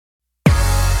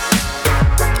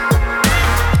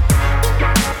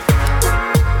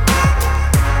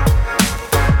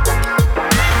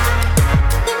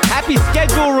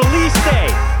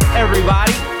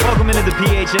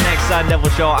Sun Devil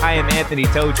Show. I am Anthony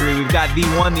Totri. We've got the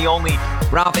one, the only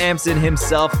Ralph Amson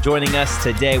himself joining us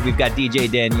today. We've got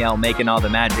DJ Danielle making all the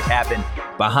magic happen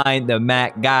behind the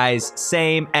Mac. Guys,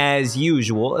 same as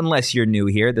usual, unless you're new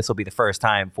here. This will be the first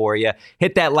time for you.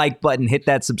 Hit that like button, hit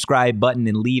that subscribe button,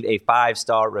 and leave a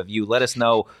 5-star review. Let us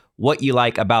know what you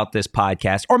like about this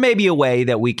podcast, or maybe a way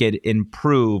that we could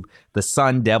improve the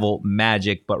Sun Devil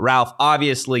magic. But Ralph,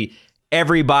 obviously,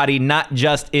 everybody, not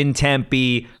just in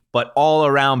Tempe, but all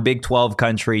around Big 12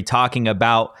 country, talking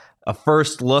about a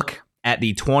first look at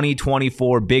the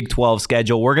 2024 Big 12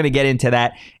 schedule. We're going to get into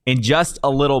that in just a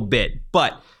little bit.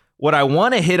 But what I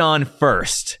want to hit on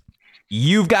first,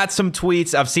 you've got some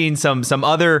tweets. I've seen some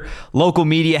other local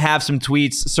media have some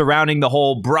tweets surrounding the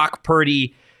whole Brock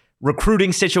Purdy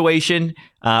recruiting situation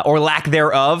or lack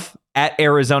thereof at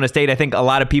Arizona State. I think a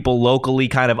lot of people locally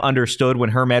kind of understood when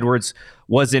Herm Edwards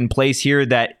was in place here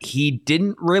that he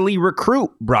didn't really recruit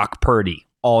Brock Purdy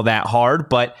all that hard.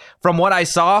 But from what I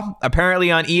saw, apparently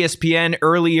on ESPN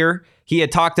earlier, he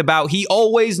had talked about he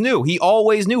always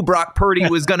knew Brock Purdy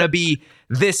was going to be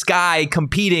this guy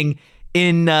competing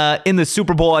in the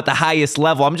Super Bowl at the highest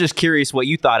level. I'm just curious what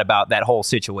you thought about that whole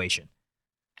situation.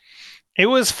 It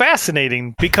was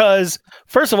fascinating because,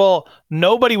 first of all,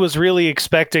 nobody was really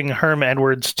expecting Herm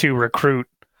Edwards to recruit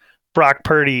Brock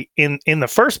Purdy in the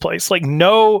first place. Like,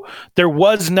 no, there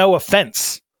was no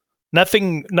offense.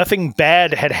 Nothing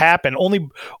bad had happened.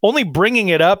 Only bringing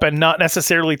it up and not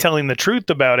necessarily telling the truth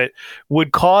about it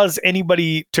would cause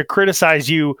anybody to criticize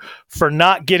you for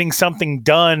not getting something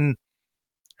done,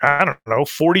 I don't know,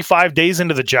 45 days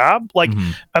into the job. Like,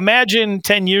 imagine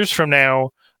 10 years from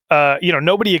now,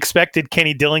 nobody expected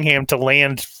Kenny Dillingham to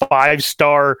land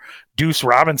 5-star Deuce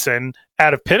Robinson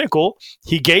out of Pinnacle.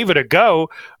 He gave it a go.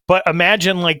 But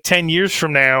imagine like 10 years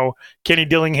from now, Kenny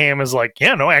Dillingham is like,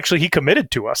 yeah, no, actually he committed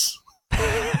to us.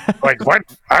 Like, what?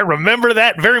 I remember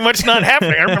that very much not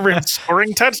happening. I remember him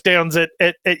scoring touchdowns at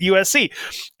USC.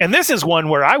 And this is one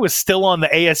where I was still on the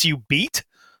ASU beat,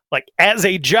 like as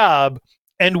a job,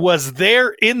 and was there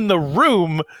in the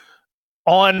room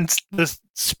on the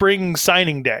spring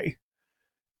signing day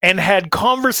and had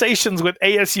conversations with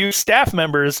ASU staff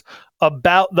members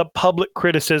about the public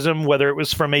criticism, whether it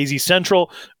was from AZ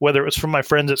Central, whether it was from my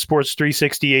friends at Sports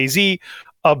 360 AZ,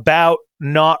 about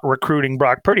not recruiting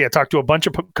Brock Purdy. I talked to a bunch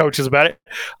of coaches about it.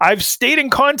 I've stayed in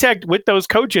contact with those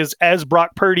coaches as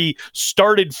Brock Purdy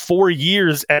started 4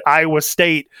 years at Iowa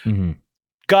State,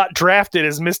 got drafted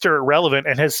as Mr. Irrelevant,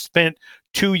 and has spent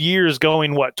 2 years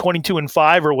going,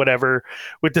 22-5 or whatever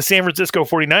with the San Francisco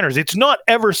 49ers. It's not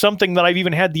ever something that I've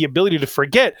even had the ability to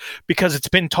forget because it's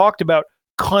been talked about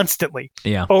constantly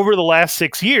over the last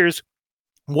 6 years.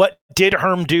 What did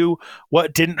Herm do?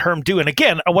 What didn't Herm do? And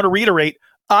again, I want to reiterate,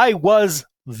 I was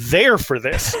there for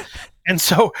this. And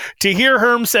so to hear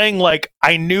Herm saying, like,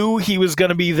 I knew he was going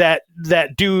to be that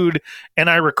dude and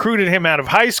I recruited him out of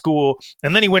high school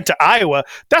and then he went to Iowa,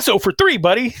 that's 0 for 3,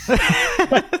 buddy.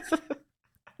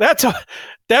 That's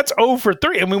 0 for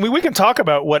 3. I mean, we can talk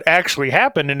about what actually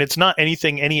happened, and it's not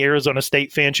anything any Arizona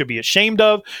State fan should be ashamed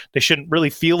of. They shouldn't really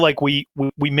feel like we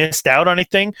missed out on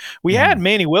anything. We had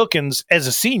Manny Wilkins as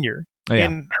a senior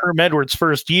in Herm Edwards'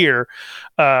 first year,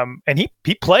 and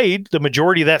he played the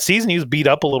majority of that season. He was beat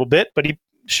up a little bit, but he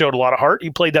showed a lot of heart. He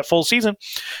played that full season.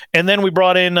 And then we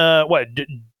brought in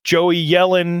Joey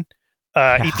Yellen,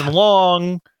 Ethan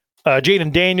Long,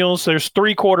 Jaden Daniels. There's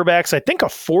 3 quarterbacks. I think a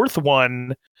 4th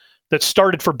one that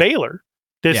started for Baylor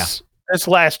this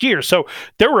last year. So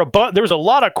there was a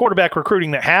lot of quarterback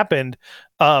recruiting that happened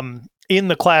in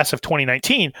the class of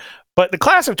 2019. But the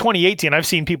class of 2018, I've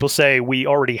seen people say we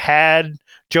already had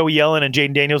Joey Yellen and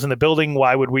Jaden Daniels in the building.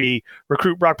 Why would we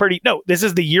recruit Brock Purdy? No, this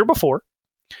is the year before.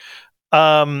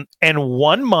 And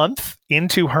 1 month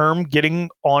into Herm getting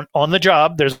on the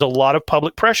job, there's a lot of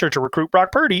public pressure to recruit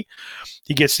Brock Purdy.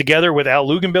 He gets together with Al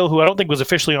Luganbill, who I don't think was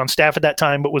officially on staff at that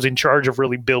time, but was in charge of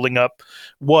really building up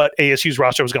what ASU's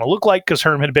roster was going to look like, because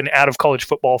Herm had been out of college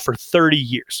football for 30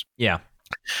 years. Yeah.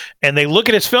 And they look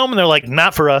at his film and they're like,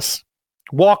 not for us.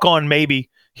 Walk on, maybe.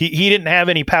 He didn't have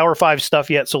any Power 5 stuff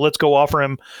yet, so let's go offer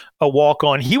him a walk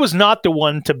on. He was not the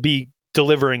one to be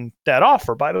delivering that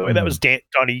offer, by the way. That was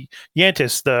Donnie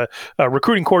Yantis, the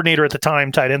recruiting coordinator at the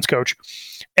time, tight ends coach.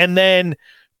 And then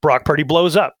Brock Purdy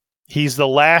blows up. He's the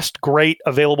last great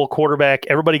available quarterback.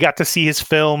 Everybody got to see his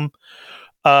film.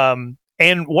 And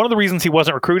one of the reasons he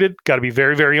wasn't recruited, got to be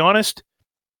very, very honest,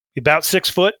 about 6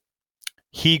 foot.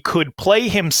 He could play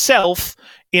himself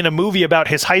in a movie about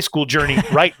his high school journey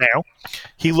right now.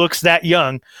 He looks that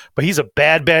young, but he's a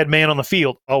bad, bad man on the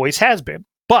field. Always has been.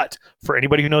 But for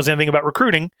anybody who knows anything about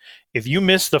recruiting, if you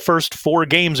miss the first 4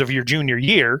 games of your junior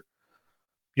year,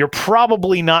 you're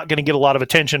probably not going to get a lot of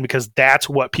attention because that's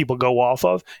what people go off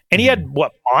of. And he had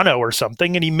mono or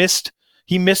something, and he missed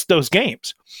those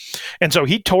games. And so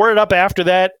he tore it up after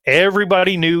that.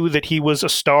 Everybody knew that he was a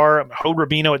star. Ho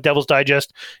Rubino at Devil's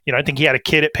Digest, I think he had a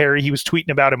kid at Perry. He was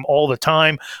tweeting about him all the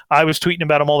time. I was tweeting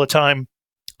about him all the time.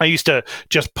 I used to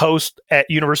just post at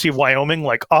University of Wyoming,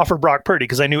 like, offer Brock Purdy,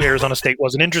 because I knew Arizona State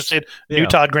wasn't interested. Knew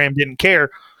Todd Graham didn't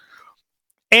care.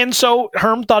 And so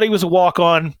Herm thought he was a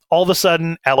walk-on. All of a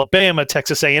sudden, Alabama,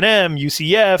 Texas A&M,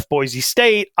 UCF, Boise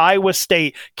State, Iowa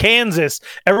State, Kansas,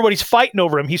 everybody's fighting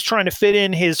over him. He's trying to fit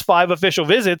in his 5 official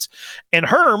visits. And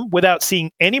Herm, without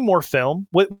seeing any more film,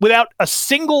 without a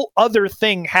single other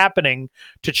thing happening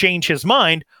to change his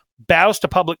mind, bows to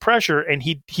public pressure. And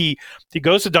he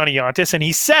goes to Donnie Yontis and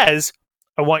he says,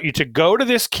 I want you to go to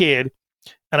this kid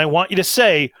and I want you to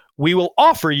say, we will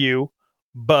offer you,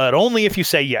 but only if you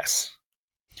say yes.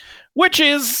 Which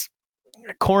is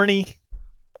corny.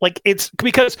 Like, it's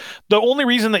because the only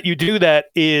reason that you do that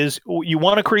is you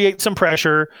want to create some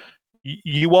pressure.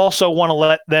 You also want to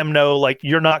let them know, like,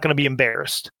 you're not going to be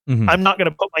embarrassed. Mm-hmm. I'm not going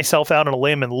to put myself out on a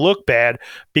limb and look bad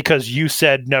because you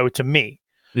said no to me.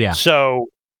 Yeah. So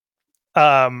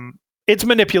it's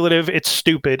manipulative. It's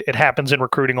stupid. It happens in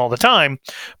recruiting all the time.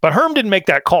 But Herm didn't make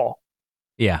that call.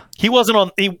 Yeah. He wasn't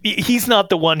on. He's not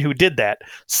the one who did that.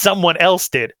 Someone else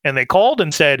did. And they called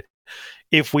and said,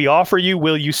 if we offer you,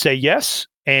 will you say yes?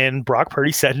 And Brock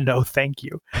Purdy said, no, thank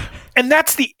you. And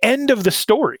that's the end of the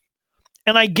story.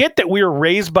 And I get that we were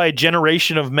raised by a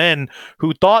generation of men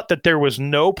who thought that there was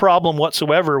no problem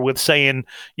whatsoever with saying,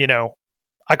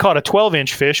 I caught a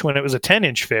 12-inch fish when it was a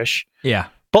 10-inch fish. Yeah.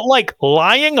 But, like,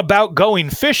 lying about going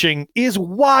fishing is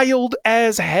wild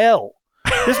as hell.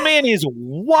 This man is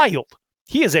wild.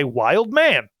 He is a wild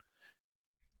man.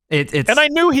 And I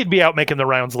knew he'd be out making the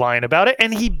rounds lying about it,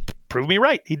 and he proved me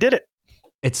right. He did it.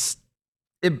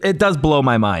 It does blow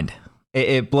my mind.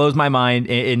 It blows my mind.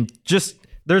 And just,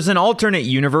 there's an alternate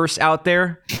universe out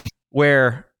there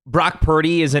where Brock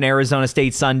Purdy is an Arizona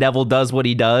State Sun Devil, does what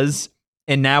he does,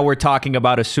 and now we're talking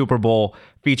about a Super Bowl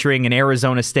featuring an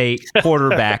Arizona State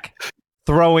quarterback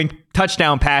throwing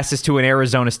touchdown passes to an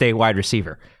Arizona State wide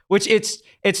receiver, which it's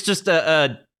just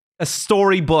a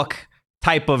storybook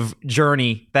type of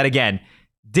journey that, again,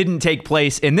 didn't take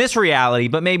place in this reality,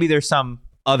 but maybe there's some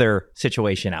other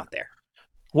situation out there.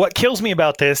 What kills me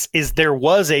about this is there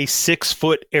was a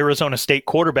 6-foot Arizona State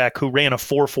quarterback who ran a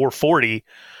 4.4 40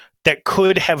 that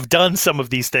could have done some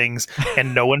of these things,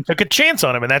 and no one took a chance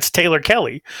on him, and that's Taylor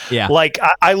Kelly. Yeah. Like,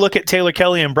 I look at Taylor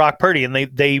Kelly and Brock Purdy, and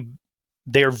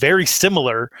they're very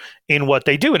similar in what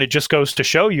they do, and it just goes to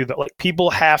show you that, like, people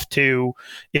have to,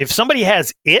 if somebody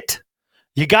has it,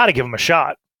 you got to give them a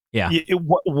shot. Yeah.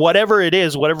 Whatever it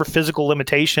is, whatever physical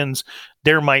limitations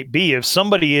there might be, if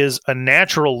somebody is a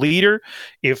natural leader,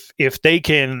 if they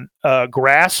can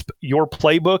grasp your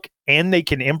playbook and they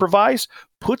can improvise,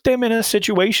 put them in a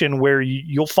situation where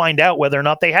you'll find out whether or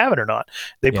not they have it or not.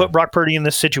 They put Brock Purdy in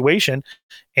this situation,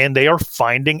 and they are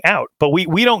finding out. But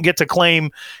we don't get to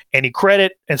claim any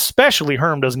credit, especially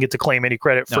Herm doesn't get to claim any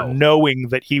credit for knowing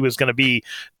that he was going to be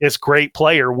this great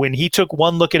player when he took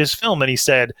one look at his film and he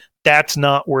said, that's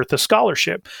not worth a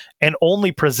scholarship, and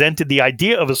only presented the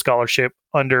idea of a scholarship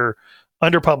under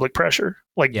public pressure.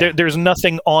 Like, there's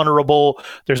nothing honorable.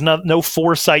 There's no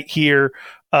foresight here.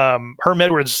 Herm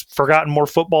Edwards forgotten more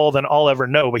football than I'll ever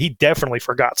know, but he definitely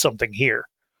forgot something here.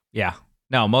 Yeah,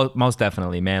 no, most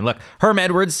definitely, man. Look, Herm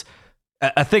Edwards,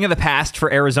 a thing of the past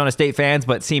for Arizona State fans,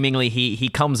 but seemingly he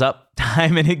comes up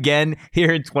time and again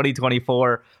here in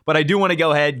 2024. But I do want to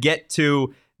go ahead, get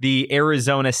to the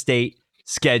Arizona State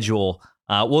schedule.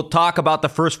 We'll talk about the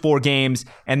first 4 games,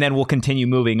 and then we'll continue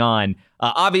moving on.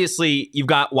 Obviously, you've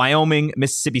got Wyoming,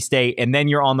 Mississippi State, and then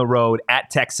you're on the road at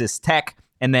Texas Tech,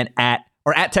 and then at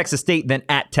Texas State, then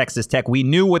at Texas Tech. We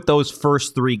knew what those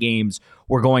first 3 games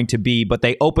were going to be, but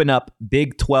they open up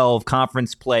Big 12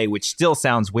 conference play, which still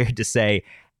sounds weird to say,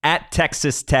 at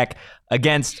Texas Tech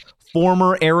against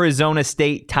former Arizona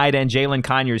State tight end Jalen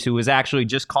Conyers, who was actually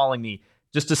just calling me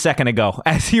just a second ago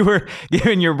as you were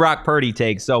giving your Brock Purdy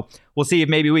take. So we'll see if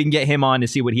maybe we can get him on to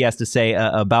see what he has to say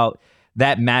about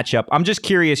that matchup. I'm just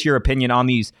curious your opinion on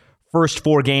these first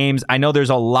 4 games. I know there's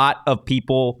a lot of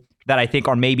people that I think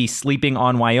are maybe sleeping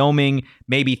on Wyoming,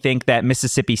 maybe think that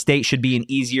Mississippi State should be an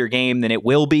easier game than it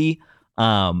will be.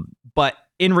 But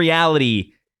in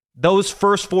reality, those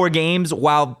first 4 games,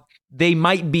 while they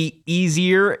might be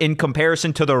easier in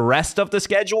comparison to the rest of the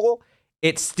schedule,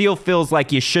 it still feels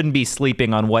like you shouldn't be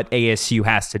sleeping on what ASU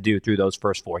has to do through those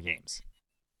first 4 games.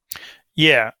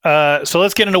 Yeah. So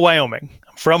let's get into Wyoming.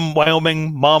 from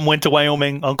Wyoming. Mom went to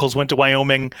Wyoming. Uncles went to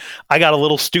Wyoming. I got a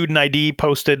little student ID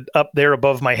posted up there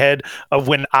above my head of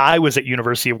when I was at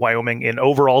University of Wyoming in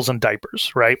overalls and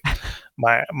diapers. Right.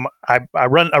 I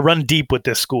run deep with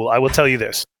this school. I will tell you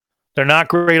this. They're not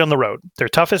great on the road. They're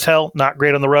tough as hell, not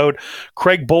great on the road.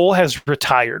 Craig Bohl has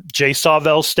retired. Jay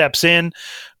Sawvell steps in.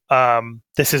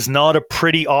 This is not a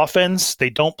pretty offense. They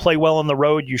don't play well on the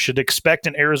road. You should expect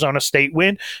an Arizona State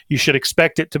win. You should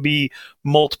expect it to be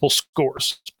multiple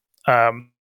scores.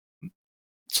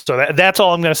 So that's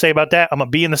all I'm going to say about that. I'm going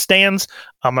to be in the stands.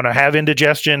 I'm going to have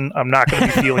indigestion. I'm not going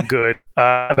to be feeling good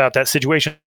about that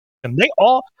situation. And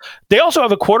they also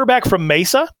have a quarterback from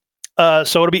Mesa. So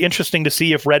it'll be interesting to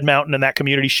see if Red Mountain and that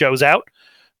community shows out.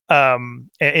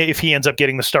 If he ends up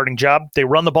getting the starting job. They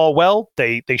run the ball well.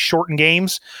 They shorten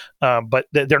games, but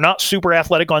they're not super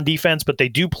athletic on defense, but they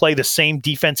do play the same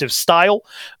defensive style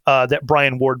that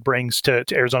Brian Ward brings to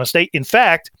Arizona State. In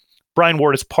fact, Brian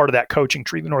Ward is part of that coaching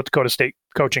tree, the North Dakota State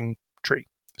coaching tree.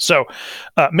 So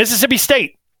Mississippi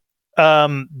State,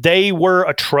 they were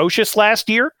atrocious last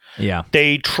year. Yeah.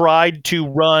 They tried to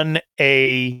run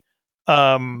a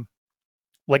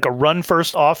run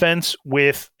first offense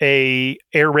with a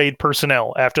air raid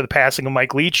personnel after the passing of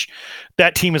Mike Leach.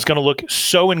 That team is going to look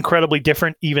so incredibly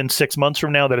different even 6 months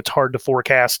from now that it's hard to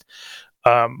forecast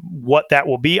what that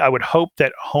will be. I would hope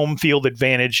that home field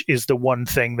advantage is the one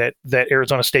thing that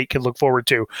Arizona State can look forward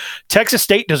to. Texas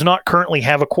State does not currently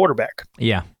have a quarterback.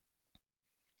 Yeah.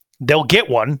 They'll get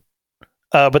one,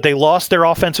 but they lost their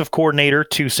offensive coordinator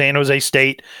to San Jose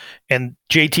State, and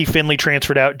JT Finley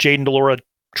transferred out. Jaden DeLora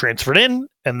transferred in,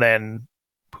 and then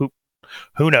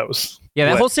who knows? Yeah,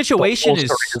 that whole situation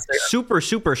is super,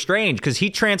 super strange because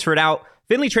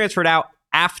Finley transferred out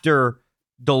after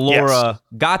DeLora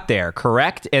got there,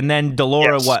 correct? And then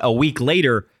DeLora, a week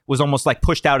later, was almost like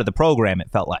pushed out of the program, it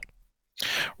felt like.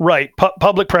 Right.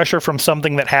 Public pressure from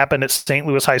something that happened at St.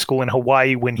 Louis High School in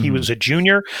Hawaii when he was a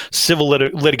junior. Civil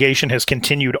litigation has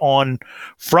continued on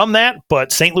from that,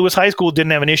 but St. Louis High School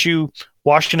didn't have an issue.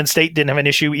 Washington State didn't have an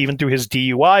issue even through his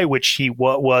DUI, which he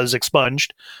was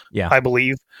expunged, I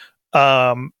believe.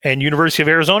 And University of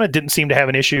Arizona didn't seem to have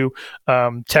an issue.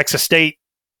 Texas State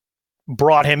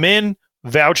brought him in,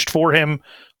 vouched for him,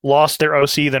 lost their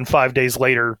OC, then 5 days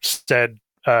later said,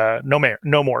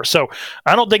 no more. So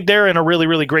I don't think they're in a really,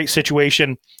 really great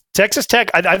situation. Texas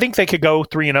Tech, I think they could go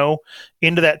 3-0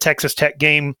 into that Texas Tech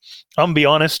game. I'm going to be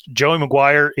honest, Joey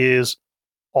McGuire is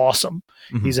awesome.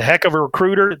 Mm-hmm. He's a heck of a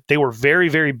recruiter. They were very,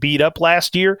 very beat up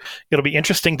last year. It'll be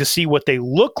interesting to see what they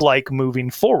look like moving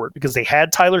forward because they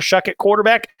had Tyler Shuck at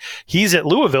quarterback. He's at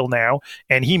Louisville now,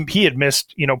 and he had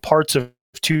missed, parts of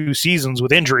 2 seasons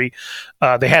with injury.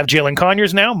 They have Jalen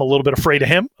Conyers now. I'm a little bit afraid of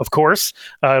him, of course.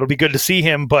 It'll be good to see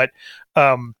him, but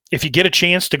if you get a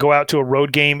chance to go out to a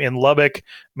road game in Lubbock,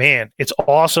 man, it's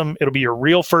awesome. It'll be your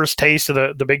real first taste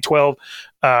of the Big 12.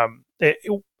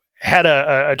 It had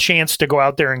a chance to go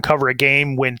out there and cover a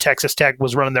game when Texas Tech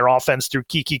was running their offense through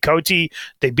Kiki Cote.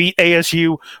 They beat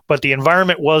ASU, but the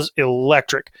environment was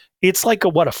electric. It's like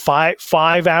a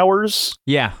 5 hours?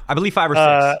 Yeah, I believe 5 or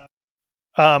 6.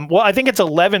 Well, I think it's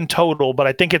 11 total, but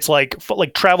I think it's like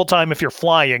travel time. If you're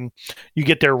flying, you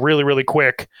get there really, really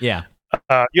quick. Yeah.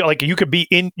 You could be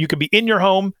in your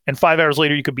home, and 5 hours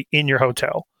later you could be in your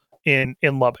hotel in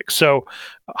Lubbock. So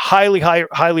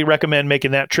highly recommend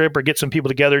making that trip or get some people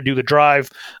together, do the drive.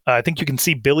 I think you can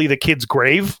see Billy the Kid's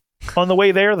grave on the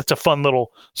way there. That's a fun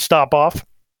little stop off.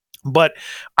 But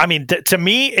I mean, to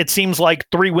me, it seems like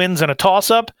 3 wins and a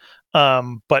toss up.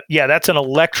 But yeah, that's an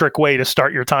electric way to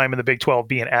start your time in the Big 12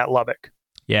 being at Lubbock.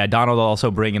 Yeah, Donald also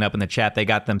bringing up in the chat, they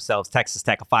got themselves Texas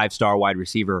Tech, a 5-star wide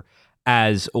receiver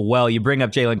as well. You bring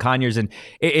up Jalen Conyers, and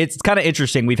it's kind of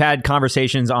interesting. We've had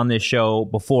conversations on this show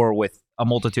before with a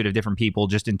multitude of different people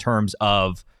just in terms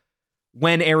of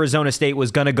when Arizona State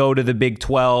was going to go to the Big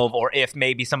 12 or if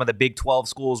maybe some of the Big 12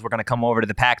 schools were going to come over to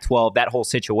the Pac-12, that whole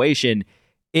situation.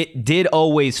 It did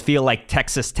always feel like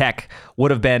Texas Tech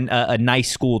would have been a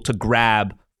nice school to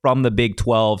grab from the Big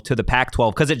 12 to the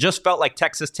Pac-12 because it just felt like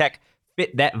Texas Tech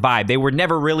fit that vibe. They were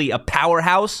never really a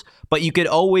powerhouse, but you could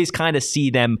always kind of see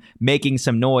them making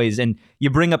some noise. And you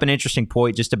bring up an interesting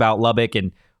point just about Lubbock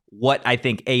and what I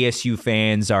think ASU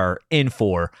fans are in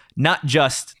for, not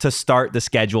just to start the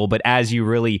schedule, but as you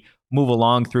really move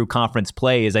along through conference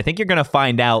play, is I think you're going to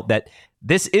find out that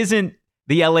this isn't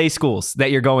the LA schools that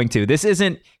you're going to. This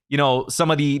isn't,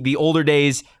 some of the older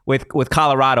days with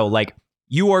Colorado. Like,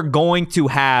 you are going to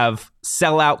have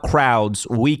sellout crowds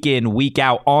week in, week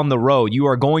out on the road. You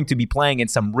are going to be playing in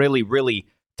some really, really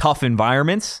tough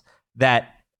environments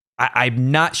that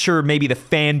I'm not sure maybe the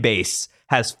fan base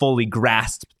has fully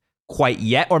grasped quite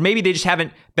yet, or maybe they just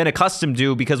haven't been accustomed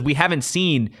to, because we haven't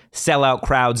seen sellout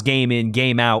crowds game in,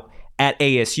 game out at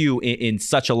ASU in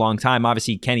such a long time.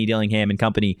 Obviously, Kenny Dillingham and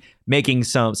company making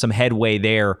some headway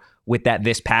there with that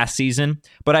this past season.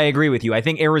 But I agree with you. I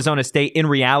think Arizona State, in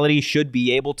reality, should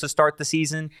be able to start the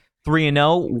season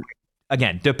 3-0.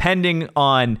 Again, depending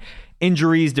on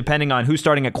injuries, depending on who's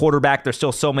starting at quarterback, there's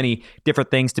still so many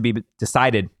different things to be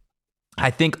decided. I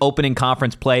think opening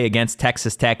conference play against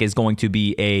Texas Tech is going to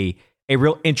be a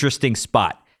real interesting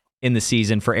spot in the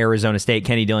season for Arizona State.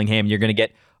 Kenny Dillingham, you're going to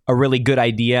get a really good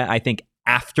idea, I think,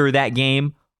 after that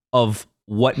game of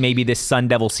what maybe this Sun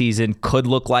Devil season could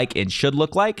look like and should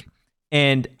look like.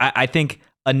 And I think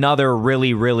another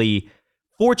really, really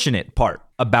fortunate part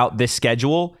about this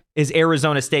schedule is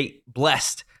Arizona State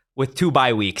blessed with 2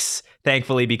 bye weeks,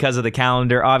 thankfully, because of the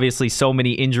calendar. Obviously, so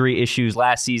many injury issues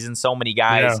last season, so many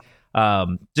guys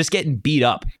just getting beat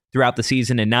up throughout the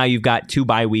season, and now you've got 2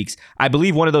 bye weeks. I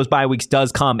believe one of those bye weeks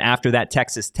does come after that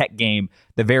Texas Tech game,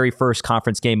 the very first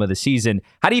conference game of the season.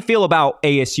 How do you feel about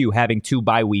ASU having 2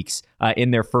 bye weeks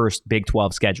in their first Big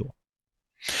 12 schedule?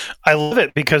 I love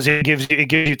it because it gives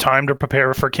you time to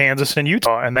prepare for Kansas and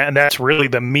Utah, and that's really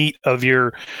the meat of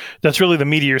your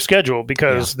schedule,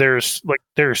 because there's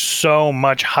so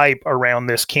much hype around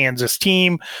this Kansas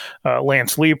team.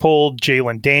 Lance Leopold,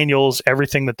 Jalen Daniels,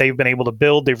 everything that they've been able to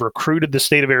build. They've recruited the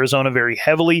state of Arizona very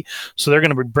heavily, so they're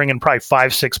going to be bringing probably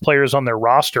 5-6 players on their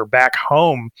roster back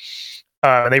home.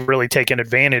 They've really taken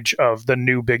advantage of the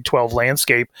new Big 12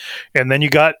 landscape, and then you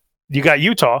got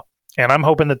Utah. And I'm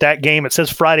hoping that game, it says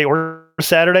Friday or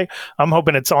Saturday. I'm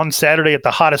hoping it's on Saturday at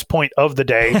the hottest point of the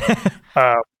day.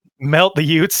 Melt the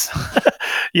Utes,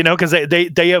 because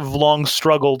they have long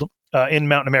struggled in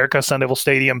Mountain America, Sun Devil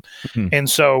Stadium. Mm-hmm. And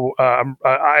so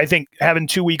I think having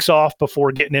 2 weeks off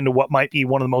before getting into what might be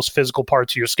one of the most physical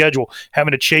parts of your schedule,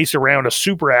 having to chase around a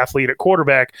super athlete at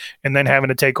quarterback and then having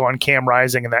to take on Cam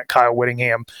Rising and that Kyle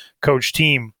Whittingham coach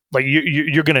team, like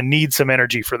you're going to need some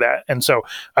energy for that. And so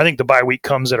I think the bye week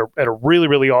comes at a really,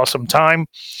 really awesome time.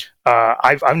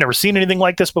 I've never seen anything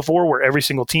like this before, where every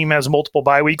single team has multiple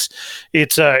bye weeks.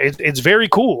 It's very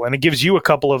cool, and it gives you a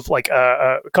couple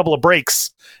of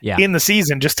breaks in the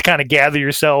season just to kind of gather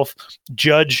yourself,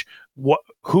 judge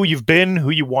who you've been, who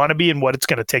you want to be, and what it's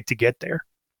going to take to get there.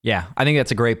 Yeah, I think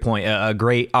that's a great point. A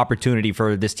great opportunity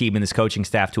for this team and this coaching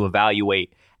staff to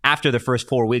evaluate after the first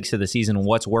 4 weeks of the season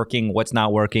what's working, what's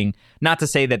not working. Not to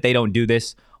say that they don't do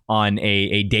this on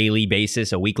a daily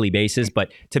basis, a weekly basis,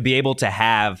 but to be able to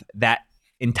have that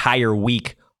entire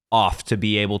week off to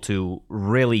be able to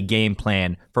really game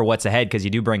plan for what's ahead, because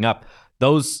you do bring up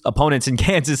those opponents in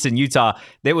Kansas and Utah.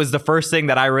 That was the first thing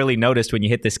that I really noticed when you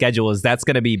hit the schedule, is that's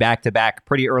going to be back-to-back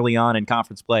pretty early on in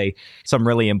conference play, some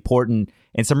really important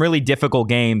and some really difficult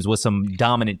games with some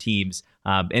dominant teams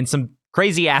and some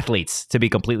crazy athletes, to be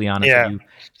completely honest with you.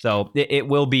 So it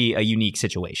will be a unique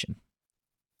situation.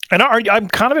 And I'm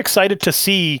kind of excited to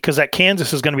see, because that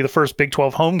Kansas is going to be the first Big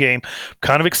 12 home game,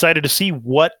 kind of excited to see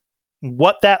what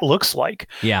that looks like.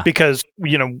 Yeah. Because,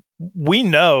 we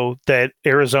know that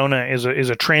Arizona is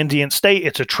a transient state.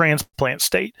 It's a transplant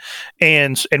state.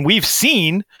 And we've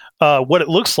seen what it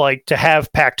looks like to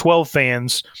have Pac-12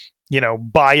 fans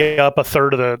buy up a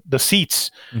third of the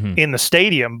seats in the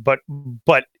stadium. But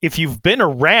if you've been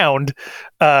around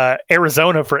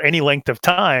Arizona for any length of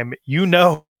time,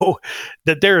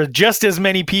 that there are just as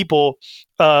many people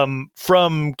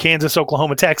from Kansas,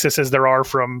 Oklahoma, Texas as there are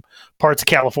from parts of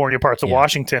California, parts of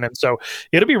Washington. And so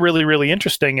it'll be really, really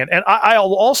interesting. And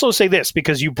I'll also say this,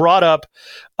 because you brought up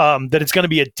that it's going to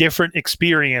be a different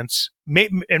experience.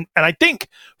 And I think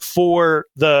for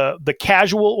the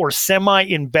casual or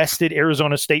semi-invested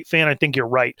Arizona State fan, I think you're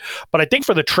right. But I think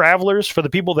for the travelers, for the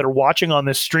people that are watching on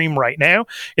this stream right now,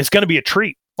 it's going to be a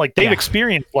treat. Like, they've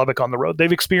experienced Lubbock on the road.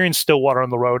 They've experienced Stillwater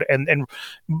on the road. And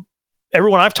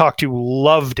everyone I've talked to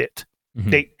loved it.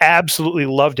 Mm-hmm. They absolutely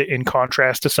loved it, in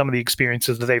contrast to some of the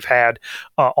experiences that they've had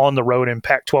on the road in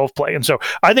Pac-12 play. And so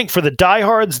I think for the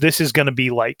diehards, this is going to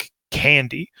be like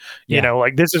candy.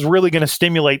 This is really going to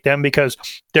stimulate them, because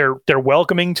they're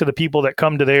welcoming to the people that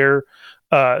come to their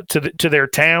to their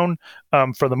town.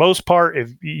 For the most part,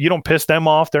 if you don't piss them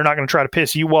off, they're not going to try to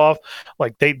piss you off.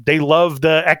 Like, they love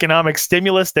the economic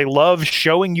stimulus. They love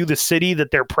showing you the city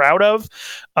that they're proud of.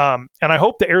 And I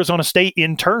hope that Arizona State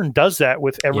in turn does that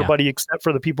with everybody except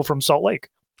for the people from Salt Lake.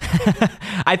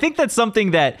 I think that's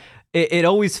something that it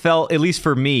always felt, at least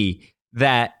for me,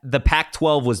 that the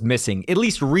Pac-12 was missing, at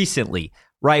least recently,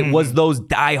 right? Was those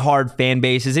diehard fan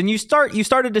bases. And you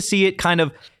started to see it kind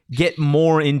of get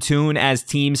more in tune as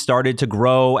teams started to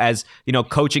grow, as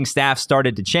coaching staff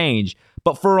started to change.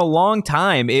 But for a long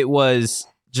time, it was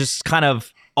just kind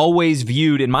of always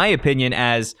viewed, in my opinion,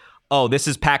 as, oh, this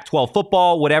is Pac-12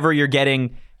 football. Whatever you're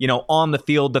getting, on the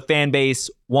field, the fan base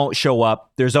won't show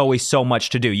up. There's always so much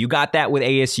to do. You got that with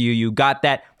ASU. You got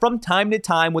that from time to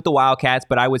time with the Wildcats,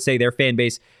 but I would say their fan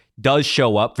base does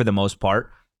show up for the most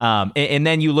part. And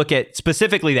then you look at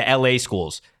specifically the LA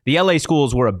schools. The LA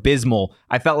schools were abysmal.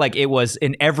 I felt like it was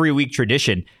an every week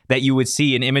tradition that you would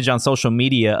see an image on social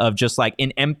media of just like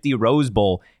an empty Rose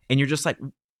Bowl. And you're just like,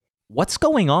 what's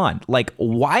going on? Like,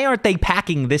 why aren't they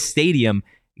packing this stadium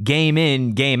game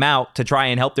in, game out to try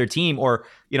and help their team? Or,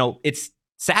 it's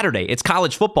Saturday. It's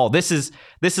college football. This is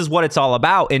what it's all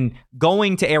about. And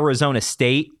going to Arizona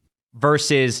State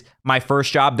versus my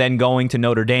first job, then going to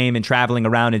Notre Dame and traveling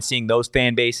around and seeing those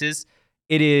fan bases,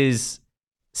 it is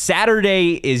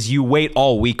Saturday is you wait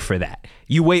all week for that.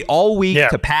 You wait all week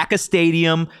to pack a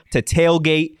stadium, to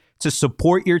tailgate, to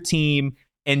support your team,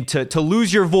 and to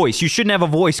lose your voice. You shouldn't have a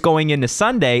voice going into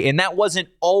Sunday, and that wasn't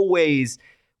always,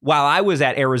 while I was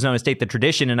at Arizona State, the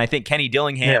tradition, and I think Kenny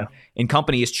Dillingham and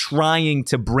company is trying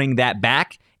to bring that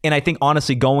back, and I think,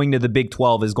 honestly, going to the Big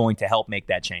 12 is going to help make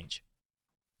that change.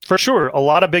 For sure. A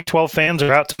lot of Big 12 fans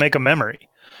are out to make a memory.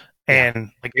 And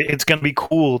it's going to be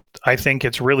cool. I think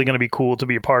it's really going to be cool to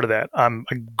be a part of that. I'm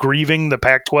grieving the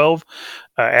Pac-12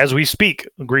 as we speak,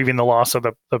 grieving the loss of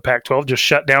the Pac-12. Just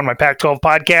shut down my Pac-12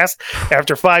 podcast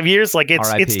after 5 years. Like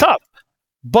it's tough.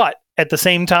 But at the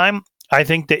same time, I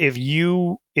think that if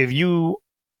you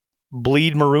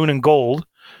bleed maroon and gold,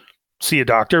 see a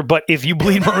doctor. But if you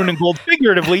bleed maroon and gold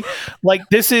figuratively, like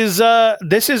this is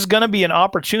going to be an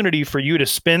opportunity for you to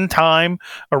spend time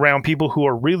around people who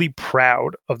are really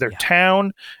proud of their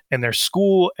town and their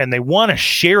school, and they want to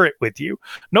share it with you.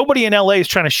 Nobody in LA is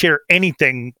trying to share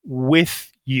anything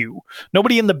with you.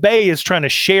 Nobody in the Bay is trying to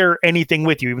share anything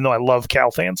with you, even though I love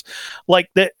Cal fans. Like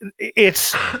that,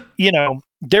 it's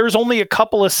there's only a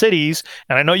couple of cities,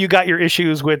 and I know you got your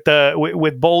issues with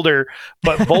Boulder,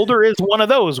 but Boulder is one of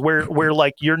those where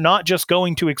like you're not just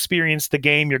going to experience the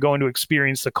game, you're going to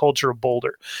experience the culture of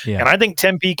Boulder. Yeah. And I think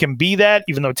Tempe can be that,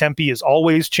 even though Tempe is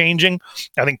always changing.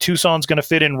 I think Tucson's going to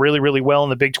fit in really, really well in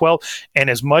the Big 12. And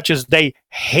as much as they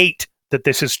hate that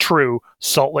this is true,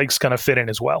 Salt Lake's going to fit in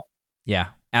as well. Yeah,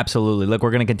 absolutely. Look,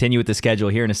 we're going to continue with the schedule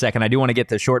here in a second. I do want to get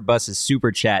to Short Bus's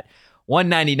super chat.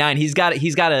 199. He's got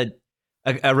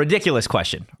a ridiculous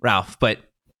question, Ralph, but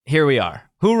here we are.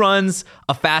 Who runs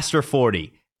a faster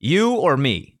 40, you or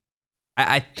me?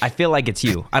 I feel like it's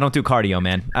you. I don't do cardio,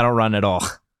 man. I don't run at all.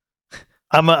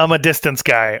 I'm a distance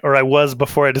guy, or I was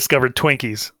before I discovered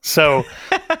Twinkies. So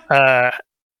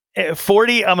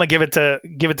 40, I'm gonna give it to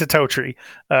Totri.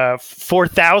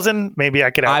 4,000, maybe I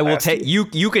could. I will take you.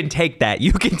 You can take that.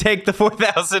 You can take the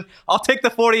 4,000. I'll take the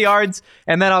 40 yards,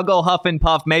 and then I'll go huff and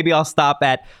puff. Maybe I'll stop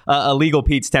at Illegal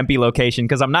Pete's Tempe location,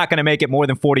 because I'm not going to make it more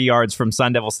than 40 yards from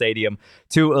Sun Devil Stadium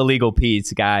to Illegal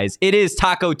Pete's, guys. It is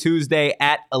Taco Tuesday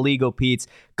at Illegal Pete's.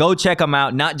 Go check them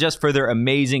out, not just for their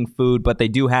amazing food, but they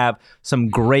do have some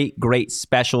great, great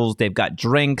specials. They've got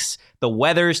drinks. The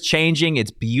weather's changing. It's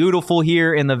beautiful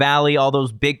here in the Valley. All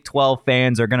those Big 12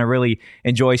 fans are going to really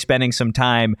enjoy spending some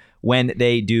time when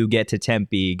they do get to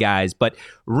Tempe, guys. But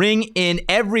ring in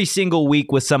every single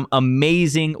week with some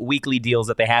amazing weekly deals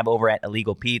that they have over at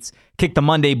Illegal Pete's. Kick the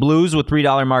Monday blues with $3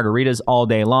 margaritas all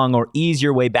day long, or ease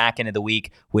your way back into the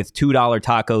week with $2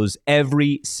 tacos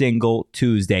every single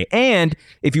Tuesday. And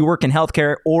if you work in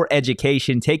healthcare or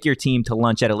education, take your team to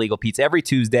lunch at Illegal Pete's every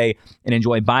Tuesday and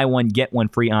enjoy buy one, get one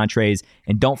free entrees.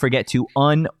 And don't forget to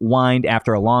unwind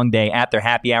after a long day at their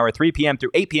happy hour, 3 p.m.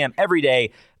 through 8 p.m. every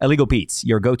day. Illegal Pete's,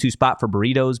 your go-to spot for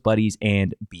burritos, buddies,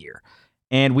 and beer.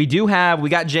 And we got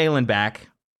Jalen back.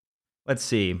 Let's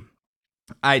see.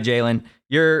 All right, Jalen,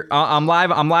 I'm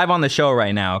live on the show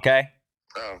right now. Okay.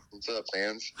 Oh, what's up,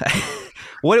 fans?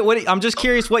 What? I'm just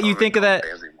curious what you think of that,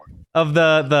 of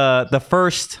the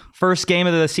first game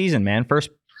of the season, man.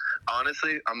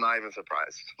 Honestly, I'm not even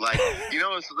surprised. Like,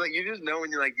 it's like you just know when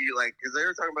you're like, because they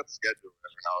were talking about the schedule, and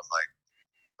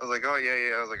I was like, oh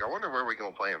yeah. I was like, I wonder where we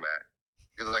can play them at.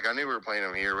 Because I knew we were playing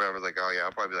them here, but I was like, oh yeah,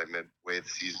 I'll probably be like midway the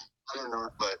season. I don't know,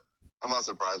 but I'm not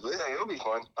surprised. But yeah, it'll be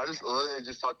fun. I just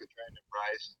talked to Trent and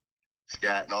Bryce,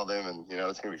 Scat, and all them, and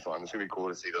it's gonna be fun. It's gonna be cool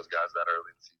to see those guys that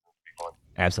early in the season. It'll be fun.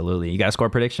 Absolutely. You got a score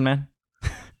prediction, man?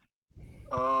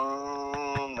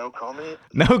 No comment.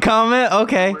 No comment.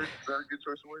 Okay. Is that a good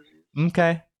choice of words?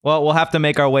 Okay. Well, we'll have to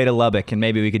make our way to Lubbock, and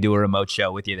maybe we could do a remote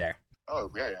show with you there. Oh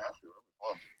yeah, you have to.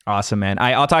 Awesome, man.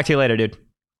 I'll talk to you later, dude.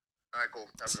 All right, cool.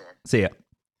 Have a good one. See ya.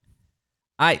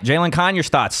 All right, Jalen Conyers'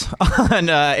 thoughts on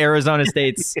Arizona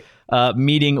State's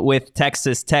meeting with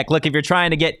Texas Tech. Look, if you're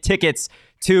trying to get tickets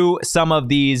to some of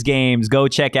these games, go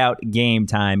check out Game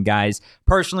Time, guys.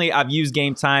 Personally, I've used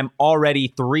Game Time already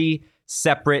 3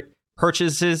 separate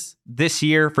purchases this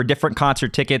year for different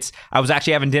concert tickets. I was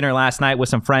actually having dinner last night with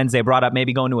some friends. They brought up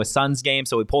maybe going to a Suns game,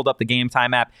 so we pulled up the Game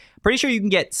Time app. Pretty sure you can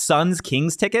get Suns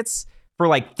Kings tickets for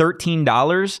like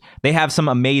 $13. They have some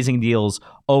amazing deals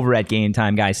over at Game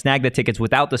Time, guys. Snag the tickets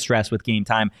without the stress with Game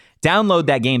Time. Download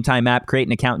that Game Time app, create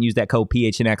an account, and use that code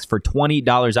PHNX for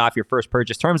 $20 off your first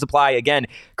purchase. Terms apply. Again,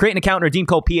 create an account and redeem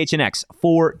code PHNX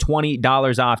for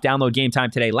 $20 off. Download Game Time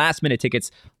today. Last minute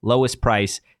tickets, lowest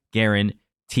price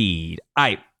guaranteed. All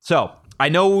right, so I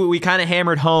know we kind of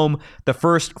hammered home the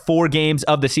first 4 games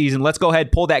of the season. Let's go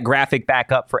ahead, pull that graphic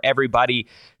back up for everybody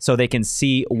so they can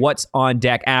see what's on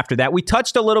deck after that. We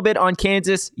touched a little bit on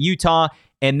Kansas, Utah,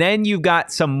 and then you've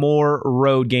got some more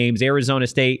road games. Arizona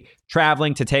State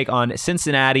traveling to take on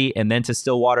Cincinnati and then to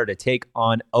Stillwater to take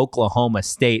on Oklahoma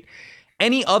State.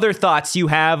 Any other thoughts you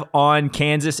have on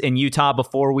Kansas and Utah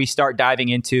before we start diving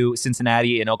into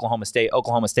Cincinnati and Oklahoma State?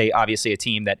 Oklahoma State, obviously a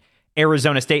team that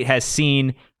Arizona State has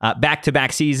seen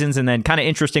back-to-back seasons, and then kind of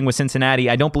interesting with Cincinnati.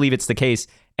 I don't believe it's the case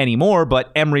anymore,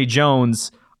 but Emory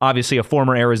Jones, obviously a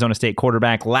former Arizona State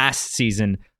quarterback, last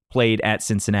season played at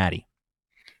Cincinnati.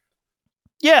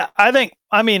 Yeah, I think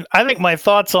my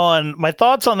thoughts on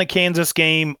the Kansas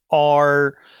game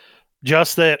are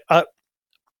just that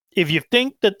if you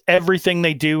think that everything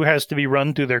they do has to be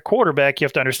run through their quarterback, you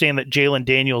have to understand that Jalen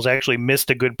Daniels actually missed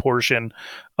a good portion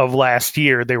of last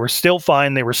year. They were still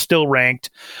fine. They were still ranked.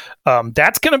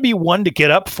 That's going to be one to get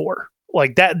up for.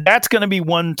 Like that's going to be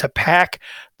one to pack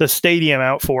the stadium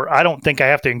out for. I don't think I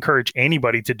have to encourage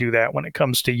anybody to do that when it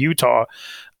comes to Utah.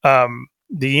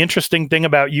 The interesting thing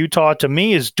about Utah to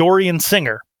me is Dorian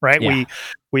Singer, right? Yeah.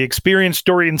 We experienced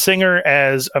Dorian Singer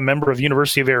as a member of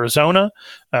University of Arizona.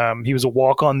 He was a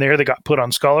walk-on there that got put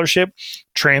on scholarship,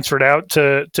 transferred out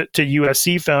to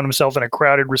USC, found himself in a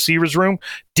crowded receivers room,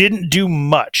 didn't do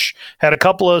much. Had a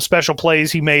couple of special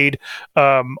plays he made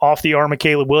off the arm of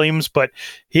Caleb Williams, but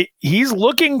he's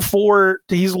looking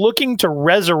to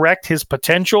resurrect his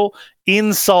potential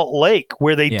in Salt Lake,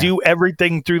 where they do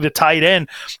everything through the tight end.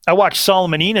 I watched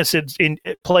Solomon Enos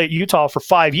play at Utah for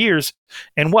 5 years,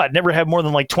 and never had more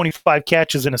than like 25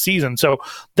 catches in a season. So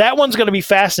that one's going to be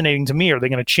fascinating to me. Are they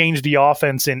going to change the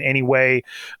offense in any way,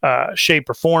 shape,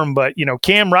 or form? But,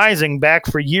 Cam Rising back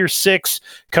for year 6,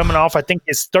 coming off, I think,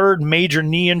 his 3rd major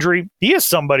knee injury. He is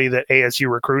somebody that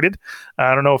ASU recruited.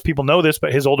 I don't know if people know this,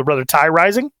 but his older brother, Ty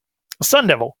Rising, a Sun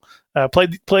Devil,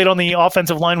 played on the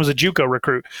offensive line, was a JUCO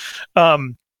recruit.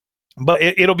 But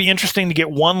it'll be interesting to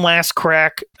get one last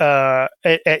crack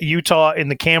at Utah in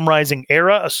the Cam Rising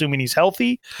era, assuming he's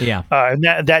healthy. Yeah. And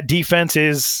that defense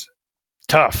is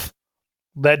tough.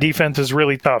 That defense is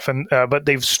really tough. And but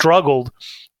they've struggled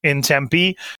in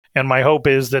Tempe. And my hope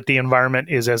is that the environment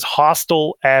is as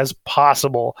hostile as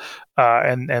possible,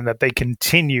 and that they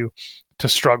continue to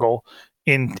struggle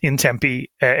in Tempe.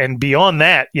 And beyond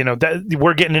that, that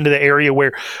we're getting into the area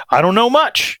where I don't know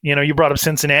much. You brought up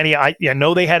Cincinnati. I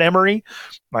know they had Emory.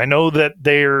 I know that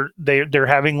they're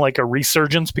having like a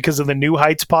resurgence because of the New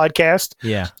Heights podcast.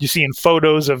 Yeah. You're seeing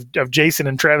photos of Jason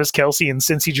and Travis Kelce in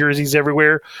Cincy jerseys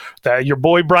everywhere. Your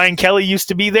boy Brian Kelly used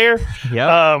to be there.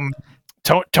 Yeah.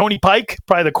 Tony Pike,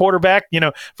 probably the quarterback.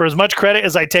 For as much credit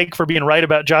as I take for being right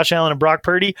about Josh Allen and Brock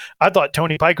Purdy, I thought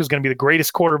Tony Pike was going to be the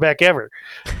greatest quarterback ever.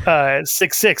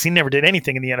 6'6", he never did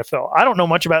anything in the NFL. I don't know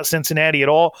much about Cincinnati at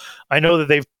all. I know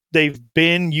that they've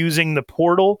been using the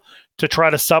portal to try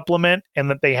to supplement,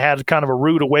 and that they had kind of a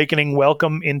rude awakening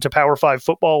welcome into Power 5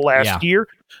 football last year.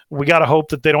 We got to hope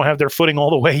that they don't have their footing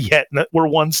all the way yet, and that we're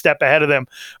one step ahead of them.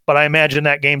 But I imagine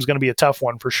that game's going to be a tough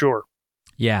one for sure.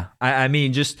 Yeah, I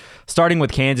mean, just starting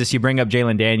with Kansas, you bring up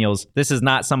Jalen Daniels. This is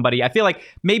not somebody, I feel like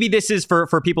maybe this is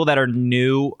for people that are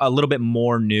new, a little bit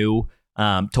more new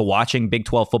to watching Big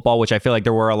 12 football, which I feel like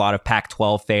there were a lot of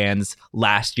Pac-12 fans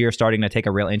last year starting to take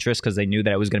a real interest because they knew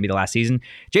that it was going to be the last season.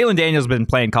 Jalen Daniels has been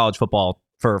playing college football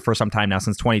for some time now,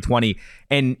 since 2020.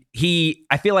 And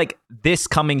I feel like this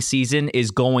coming season is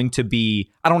going to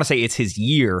be, I don't want to say it's his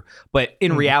year, but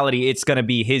in reality, it's going to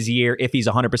be his year if he's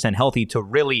 100% healthy to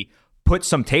really put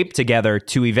some tape together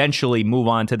to eventually move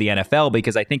on to the NFL,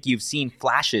 because I think you've seen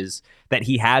flashes that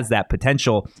he has that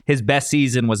potential. His best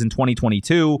season was in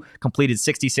 2022, completed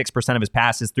 66% of his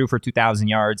passes, threw for 2,000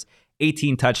 yards,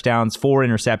 18 touchdowns, 4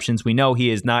 interceptions. We know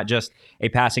he is not just a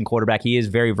passing quarterback. He is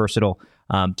very versatile.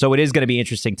 So it is going to be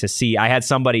interesting to see. I had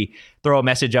somebody throw a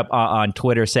message up on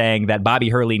Twitter saying that Bobby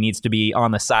Hurley needs to be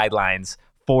on the sidelines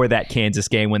for that Kansas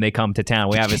game when they come to town.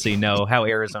 We obviously know how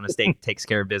Arizona State takes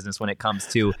care of business when it comes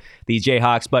to these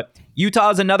Jayhawks, but Utah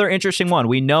is another interesting one.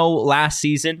 We know last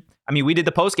season, I mean, we did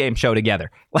the post-game show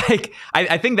together. Like,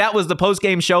 I think that was the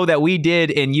post-game show that we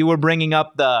did, and you were bringing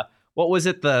up what was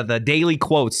it, the daily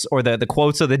quotes or the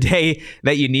quotes of the day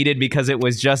that you needed because it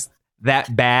was just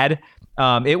that bad.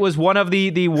 It was one of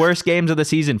the worst games of the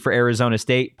season for Arizona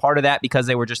State. Part of that because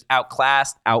they were just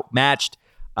outclassed, outmatched,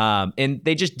 and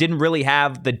they just didn't really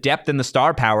have the depth and the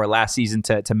star power last season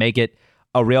to make it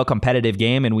a real competitive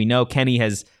game. And we know Kenny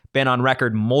has been on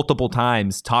record multiple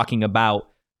times talking about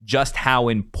just how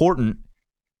important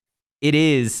it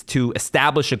is to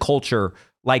establish a culture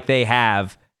like they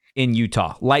have in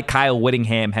Utah, like Kyle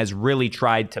Whittingham has really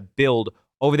tried to build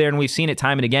over there. And we've seen it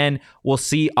time and again. We'll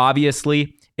see,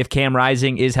 obviously, if Cam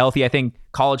Rising is healthy. I think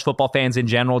college football fans in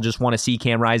general just want to see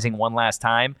Cam Rising one last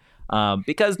time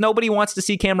because nobody wants to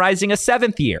see Cam Rising a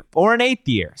 7th year or an 8th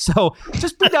year. So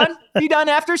just be done. Be done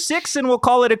after 6, and we'll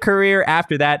call it a career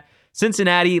after that.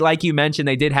 Cincinnati, like you mentioned,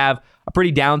 they did have a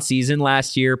pretty down season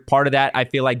last year. Part of that, I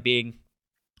feel like, being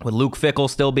with Luke Fickell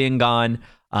still being gone.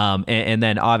 And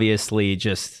then obviously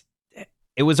just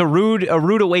it was a rude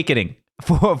awakening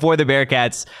for the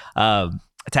Bearcats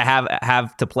to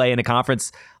have to play in a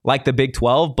conference like the Big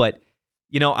 12. But,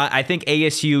 you know, I think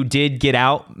ASU did get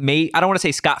out. I don't want to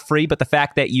say scot-free, but the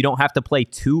fact that you don't have to play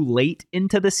too late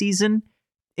into the season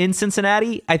in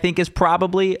Cincinnati, I think is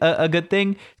probably a good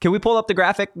thing. Can we pull up the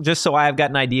graphic just so I've got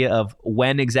an idea of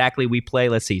when exactly we play?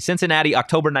 Let's see. Cincinnati,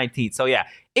 October 19th. So yeah,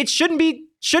 it shouldn't be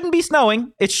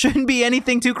snowing. It shouldn't be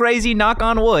anything too crazy, knock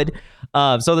on wood.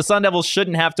 So the Sun Devils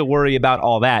shouldn't have to worry about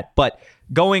all that. But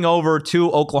going over to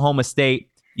Oklahoma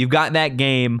State, you've got that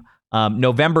game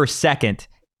November 2nd.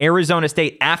 Arizona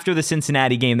State, after the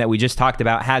Cincinnati game that we just talked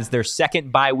about, has their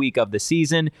second bye week of the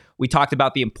season. We talked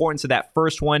about the importance of that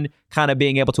first one, kind of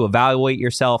being able to evaluate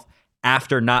yourself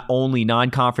after not only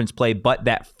non-conference play, but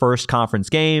that first conference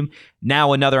game.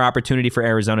 Now another opportunity for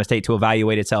Arizona State to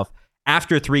evaluate itself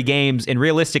after 3 games, and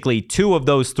realistically, 2 of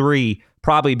those 3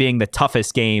 probably being the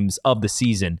toughest games of the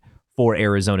season for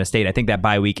Arizona State. I think that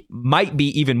bye week might be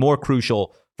even more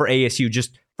crucial for ASU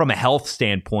just from a health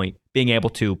standpoint, being able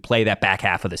to play that back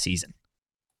half of the season.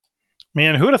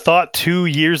 Man, who would have thought 2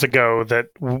 years ago that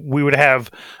we would have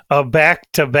a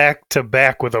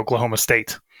back-to-back-to-back with Oklahoma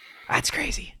State? That's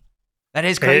crazy. That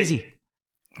is crazy.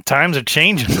 Times are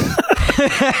changing.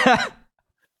 I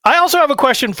also have a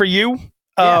question for you.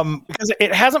 Because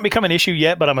it hasn't become an issue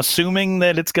yet, but I'm assuming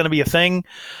that it's going to be a thing.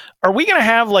 Are we going to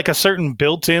have like a certain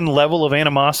built-in level of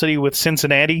animosity with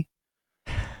Cincinnati?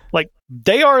 Like,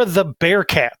 they are the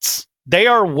Bearcats. They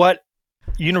are what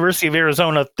University of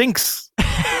Arizona thinks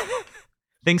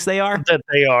they are. That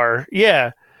they are.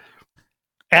 Yeah.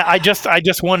 I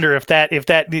just wonder if that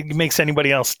makes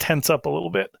anybody else tense up a little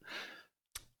bit.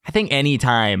 I think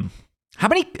anytime. How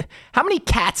many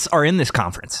cats are in this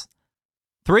conference?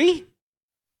 3?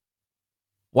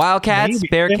 Wildcats, Maybe.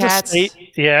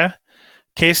 Bearcats. Yeah.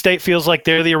 K-State feels like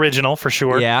they're the original for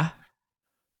sure. Yeah.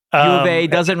 U of A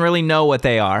doesn't really know what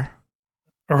they are.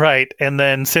 Right. And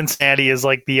then Cincinnati is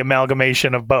like the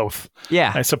amalgamation of both.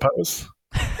 Yeah. I suppose.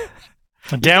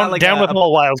 down with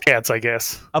all Wildcats, I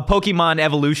guess. A Pokemon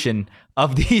evolution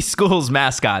of these schools'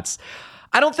 mascots.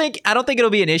 I don't think it'll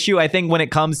be an issue. I think when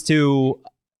it comes to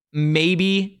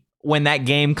maybe when that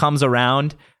game comes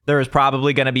around, there is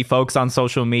probably going to be folks on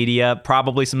social media,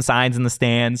 probably some signs in the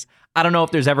stands. I don't know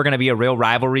if there's ever going to be a real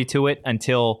rivalry to it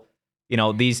until, you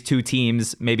know, these 2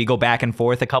 teams maybe go back and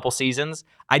forth a couple seasons.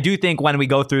 I do think when we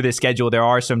go through this schedule, there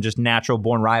are some just natural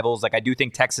born rivals. Like, I do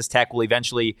think Texas Tech will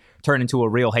eventually turn into a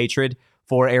real hatred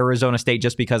for Arizona State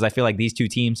just because I feel like these 2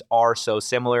 teams are so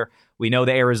similar. We know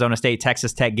the Arizona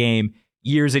State-Texas Tech game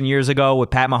years and years ago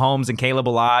with Pat Mahomes and Caleb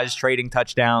Elage trading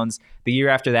touchdowns. The year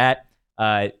after that,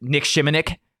 Nick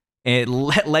Shimonik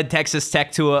led Texas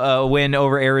Tech to a win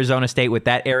over Arizona State with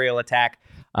that aerial attack.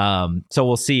 So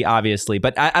we'll see, obviously.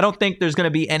 But I don't think there's going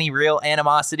to be any real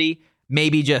animosity,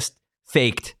 maybe just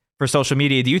faked for social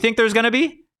media. Do you think there's going to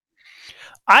be?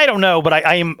 I don't know, but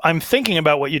I'm thinking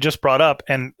about what you just brought up.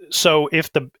 And so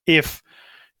if the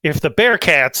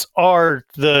Bearcats are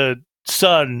the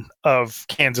son of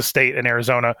Kansas State and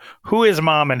Arizona, who is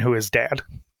mom and who is dad?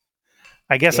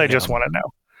 I guess I just want to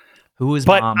know. Who is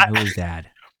mom and who is dad?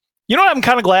 You know what I'm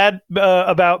kind of glad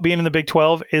about being in the Big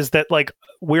 12 is that, like,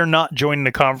 we're not joining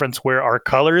a conference where our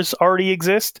colors already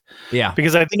exist. Yeah.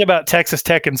 Because I think about Texas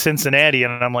Tech and Cincinnati,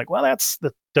 and I'm like, well, that's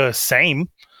the same.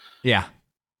 Yeah.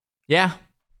 Yeah.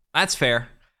 That's fair.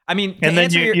 I mean, and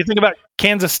then you think about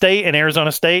Kansas State and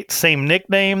Arizona State, same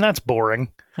nickname. That's boring.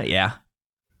 Yeah.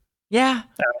 Yeah.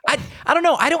 I don't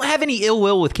know. I don't have any ill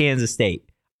will with Kansas State.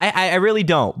 I really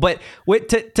don't. But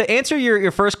to answer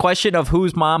your first question of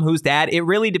who's mom, who's dad, it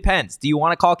really depends. Do you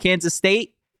want to call Kansas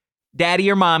State daddy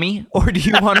or mommy, or do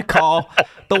you want to call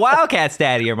the Wildcats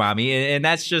daddy or mommy? And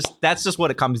that's just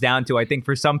what it comes down to. I think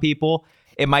for some people,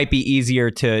 it might be easier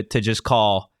to just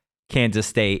call Kansas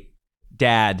State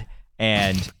dad,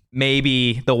 and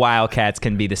maybe the Wildcats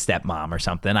can be the stepmom or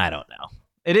something. I don't know.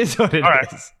 It is what it is.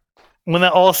 Right. When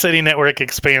the All City Network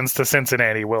expands to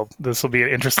Cincinnati, this will be an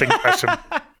interesting question.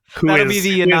 That'll be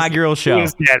the inaugural show. Who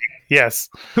is daddy? Yes.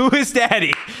 Who is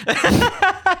daddy?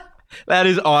 That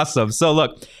is awesome. So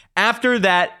look, after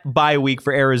that bye week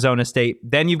for Arizona State,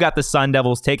 then you've got the Sun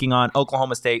Devils taking on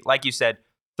Oklahoma State. Like you said,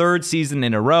 third season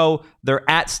in a row. They're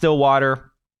at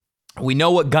Stillwater. We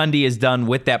know what Gundy has done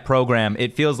with that program.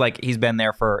 It feels like he's been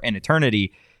there for an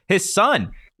eternity. His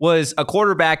son was a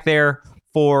quarterback there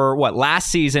for last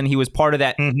season. He was part of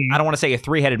that. I don't want to say a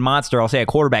three-headed monster. I'll say a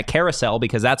quarterback carousel,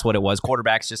 because that's what it was.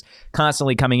 Quarterbacks just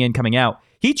constantly coming in, coming out.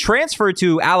 He transferred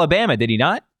to Alabama, did he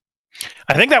not?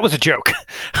 I think that was a joke.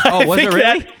 Oh, was it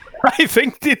really? I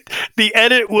think the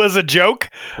edit was a joke.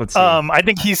 Let's see. I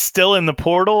think he's still in the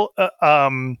portal.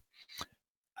 And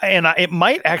it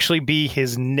might actually be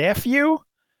his nephew.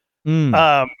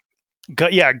 Gunnar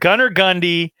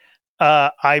Gundy.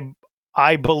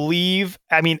 I believe,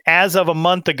 as of a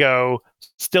month ago,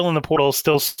 still in the portal,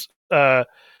 and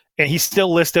he's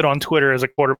still listed on Twitter as a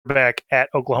quarterback at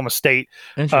Oklahoma State.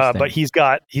 But he's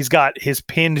got his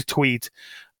pinned tweet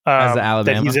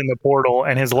that he's in the portal,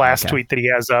 and his last tweet that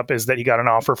he has up is that he got an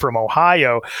offer from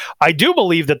Ohio. I do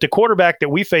believe that the quarterback that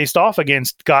we faced off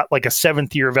against got like a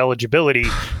 7th year of eligibility,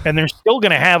 and they're still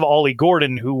going to have Ollie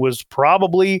Gordon, who was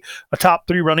probably a top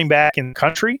 3 running back in the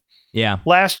country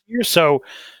last year. So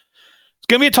it's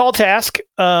going to be a tall task.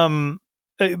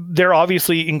 They're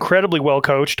obviously incredibly well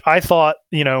coached. I thought,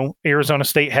 Arizona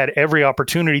State had every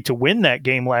opportunity to win that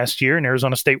game last year, and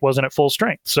Arizona State wasn't at full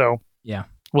strength. So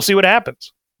we'll see what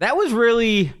happens. That was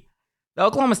really the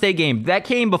Oklahoma State game. That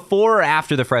came before or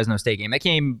after the Fresno State game? That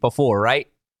came before, right?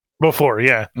 Before,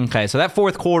 yeah. Okay, so that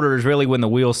fourth quarter is really when the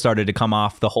wheels started to come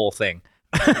off the whole thing.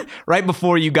 Right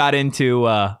before you got into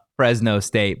Fresno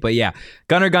State. But yeah,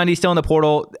 Gunnar Gundy still in the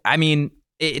portal.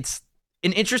 It's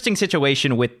an interesting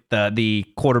situation with the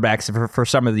quarterbacks for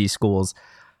some of these schools.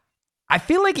 I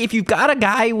feel like if you've got a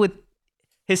guy with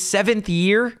his 7th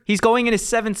year, he's going in his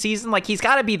 7th season, he's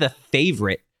got to be the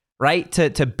favorite, right,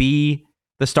 to be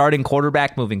the starting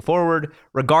quarterback moving forward.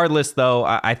 Regardless, though,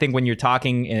 I think when you're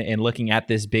talking and looking at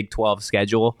this Big 12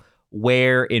 schedule,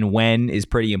 where and when is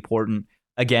pretty important.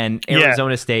 Again,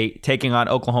 Arizona State taking on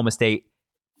Oklahoma State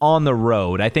on the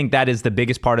road. I think that is the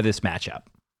biggest part of this matchup.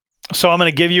 So I'm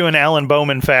going to give you an Alan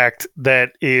Bowman fact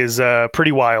that is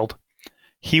pretty wild.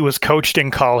 He was coached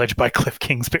in college by Cliff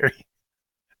Kingsbury.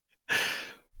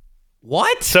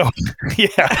 What? So,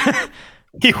 yeah.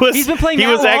 He's been playing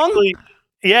that long? Actually,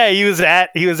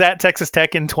 he was at Texas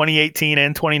Tech in 2018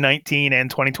 and 2019 and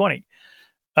 2020.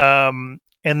 And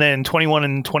then 21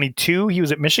 and 22, he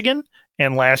was at Michigan.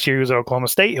 And last year he was at Oklahoma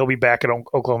State. He'll be back at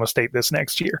Oklahoma State this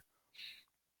next year.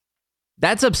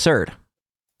 That's absurd.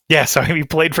 Yeah, so he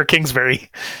played for Kingsbury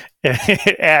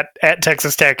at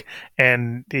Texas Tech,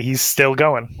 and he's still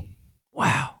going.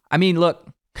 Wow. Look,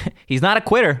 he's not a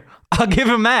quitter. I'll give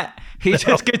him that. He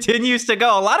just continues to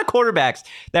go. A lot of quarterbacks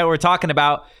that we're talking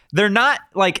about, they're not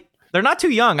too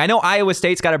young. I know Iowa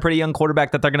State's got a pretty young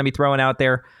quarterback that they're going to be throwing out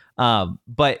there.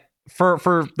 But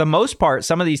for the most part,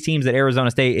 some of these teams that Arizona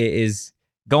State is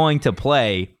going to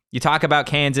play, you talk about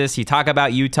Kansas, you talk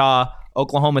about Utah,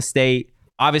 Oklahoma State.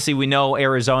 Obviously, we know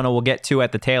Arizona will get to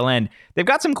at the tail end. They've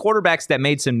got some quarterbacks that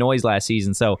made some noise last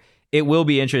season, so it will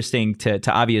be interesting to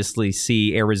obviously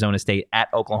see Arizona State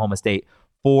at Oklahoma State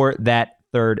for that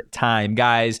third time.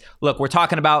 Guys, look, we're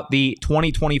talking about the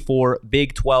 2024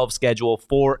 Big 12 schedule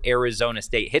for Arizona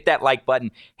State. Hit that like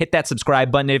button, hit that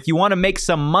subscribe button. If you want to make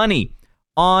some money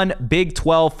on Big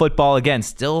 12 football, again,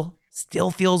 still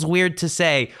feels weird to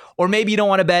say, or maybe you don't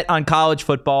want to bet on college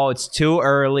football. It's too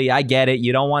early. I get it.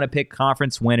 You don't want to pick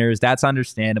conference winners. That's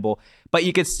understandable. But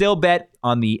you could still bet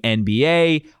on the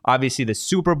NBA. Obviously, the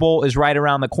Super Bowl is right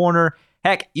around the corner.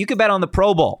 Heck, you could bet on the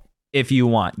Pro Bowl if you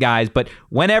want, guys. But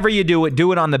whenever you do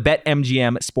it on the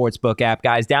BetMGM Sportsbook app.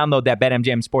 Guys, download that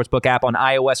BetMGM Sportsbook app on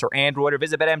iOS or Android, or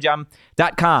visit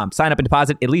BetMGM.com. Sign up and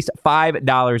deposit at least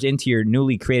 $5 into your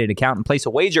newly created account and place a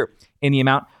wager in the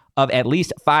amount of at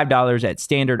least $5 at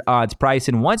standard odds price.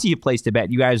 And once you've placed a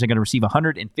bet, you guys are going to receive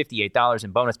 $158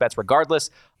 in bonus bets regardless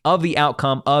of the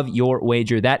outcome of your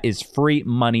wager. That is free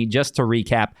money. Just to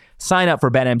recap, sign up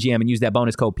for BetMGM and use that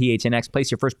bonus code PHNX.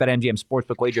 Place your first BetMGM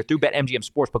Sportsbook wager through BetMGM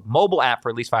Sportsbook mobile app for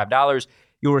at least $5.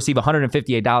 You'll receive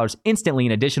 $158 instantly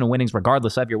in additional winnings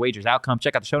regardless of your wager's outcome.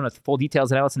 Check out the show notes for full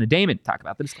details. And now listen to Damon talk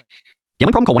about the disclaimer.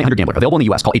 Gambling problem? Call 1-800-GAMBLER. Available in the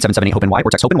U.S. Call 877-8-HOPE-NY or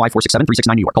text HOPE-NY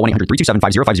 467-369 New York. Call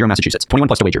 1-800-327-5050 Massachusetts. 21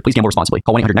 plus to wager. Please gamble responsibly.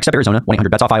 Call 1-800-NEXT-STEP Arizona.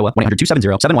 1-800-BETS-OFF Iowa.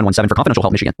 1-800-270-7117 for confidential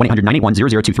help Michigan.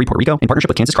 1-800-981-0023 Puerto Rico in partnership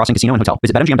with Kansas Crossing Casino and Hotel.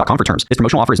 Visit BetMGM.com for terms. This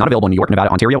promotional offer is not available in New York,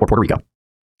 Nevada, Ontario, or Puerto Rico.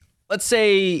 Let's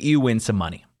say you win some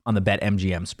money on the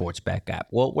BetMGM Sports Bet app.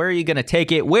 Well, where are you going to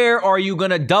take it? Where are you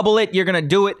going to double it? You're going to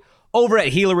do it over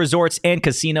at Gila Resorts and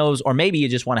Casinos, or maybe you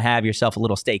just want to have yourself a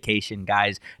little staycation,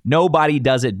 guys. Nobody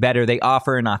does it better. They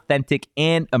offer an authentic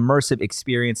and immersive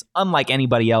experience unlike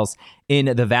anybody else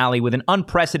in the Valley, with an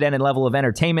unprecedented level of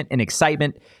entertainment and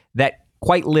excitement that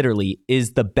quite literally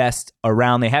is the best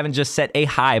around. They haven't just set a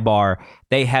high bar,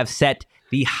 they have set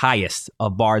the highest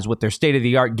of bars with their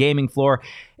state-of-the-art gaming floor.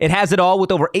 It has it all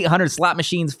with over 800 slot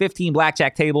machines, 15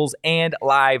 blackjack tables, and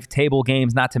live table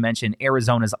games, not to mention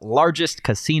Arizona's largest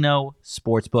casino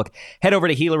sportsbook. Head over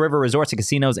to Gila River Resorts and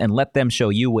Casinos and let them show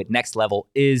you what next level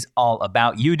is all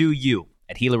about. You do you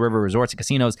at Gila River Resorts and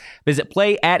Casinos. Visit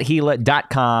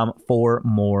playatgila.com for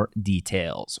more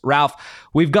details. Ralph,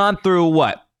 we've gone through,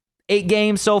 8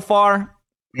 games so far?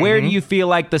 Where do you feel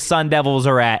like the Sun Devils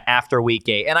are at after week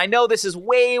 8? And I know this is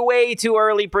way, way too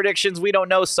early predictions. We don't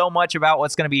know so much about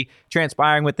what's going to be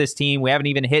transpiring with this team. We haven't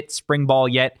even hit spring ball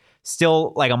yet.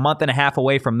 Still like a month and a half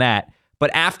away from that.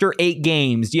 But after 8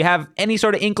 games, do you have any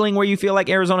sort of inkling where you feel like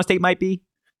Arizona State might be?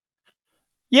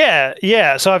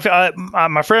 Yeah. So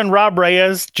my friend Rob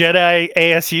Reyes, Jedi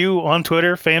ASU on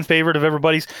Twitter, fan favorite of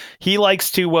everybody's, he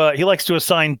likes to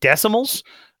assign decimals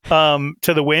to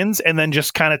the wins and then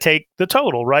just kind of take the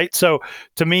total, right? So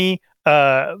to me,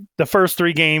 the first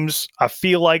 3 games, I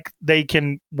feel like they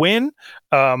can win.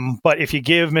 But if you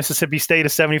give Mississippi State a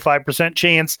 75%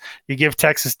 chance, you give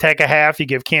Texas Tech a half, you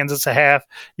give Kansas a half,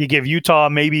 you give Utah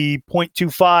maybe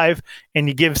 0.25, and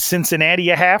you give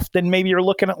Cincinnati a half, then maybe you're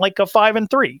looking at like a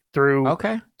 5-3 through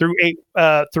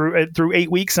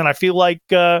 8 weeks. And I feel like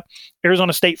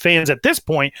Arizona State fans at this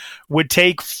point would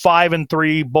take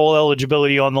 5-3 bowl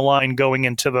eligibility on the line going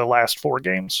into the last 4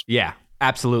 games. Yeah,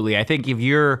 absolutely. I think if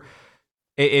you're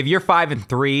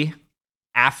 5-3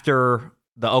 after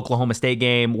the Oklahoma State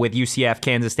game with UCF,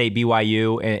 Kansas State,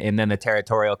 BYU, and then the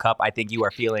Territorial Cup, I think you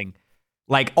are feeling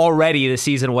like already the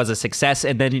season was a success.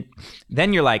 And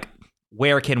then you're like,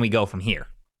 where can we go from here?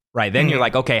 Right. Then you're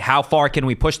like, okay, how far can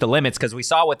we push the limits? Because we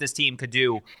saw what this team could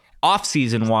do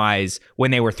off-season wise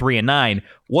when they were 3-9.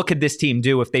 What could this team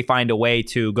do if they find a way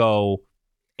to go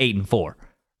 8-4?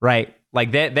 Right.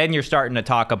 Like then you're starting to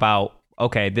talk about,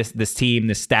 okay, this team,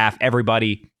 this staff,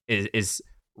 everybody is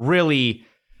really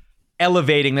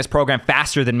elevating this program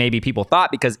faster than maybe people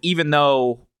thought, because even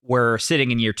though we're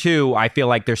sitting in year 2, I feel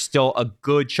like there's still a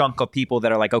good chunk of people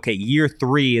that are like, okay, year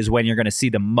 3 is when you're going to see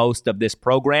the most of this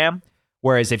program.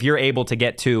 Whereas if you're able to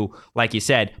get to, like you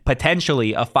said,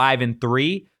 potentially a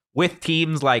 5-3 with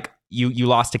teams like you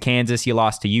lost to Kansas, you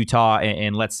lost to Utah,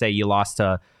 and let's say you lost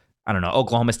to, I don't know,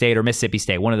 Oklahoma State or Mississippi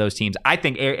State, one of those teams, I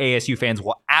think ASU fans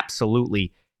will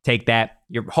absolutely take that.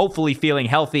 You're hopefully feeling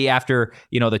healthy after,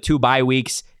 the 2 bye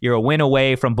weeks. You're a win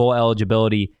away from bowl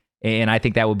eligibility, and I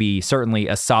think that would be certainly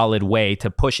a solid way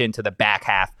to push into the back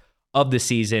half of the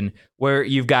season, where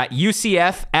you've got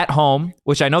UCF at home,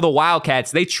 which I know the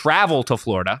Wildcats, they travel to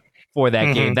Florida for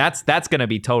that game. That's going to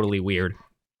be totally weird.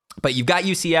 But you've got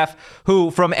UCF,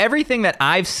 who, from everything that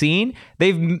I've seen,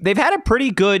 they've had a pretty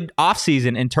good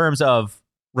offseason in terms of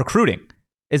recruiting.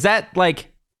 Is that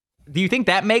do you think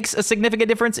that makes a significant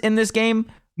difference in this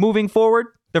game moving forward?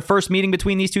 The first meeting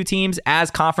between these 2 teams as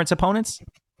conference opponents?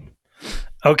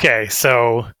 Okay,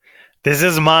 so this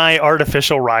is my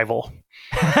artificial rival.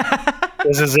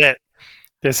 This is it.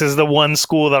 This is the one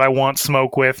school that I want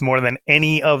smoke with more than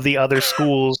any of the other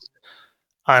schools.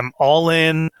 I'm all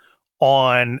in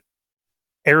on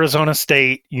Arizona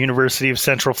State, University of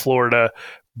Central Florida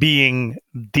being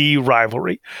the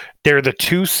rivalry. They're the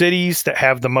 2 cities that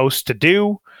have the most to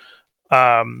do.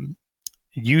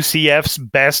 UCF's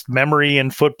best memory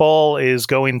in football is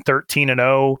going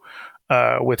 13-0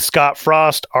 with Scott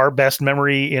Frost. Our best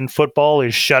memory in football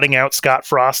is shutting out Scott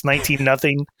Frost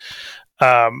 19-0.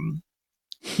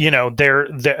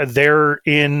 They're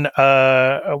in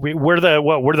we're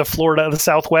the Florida of the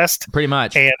Southwest, pretty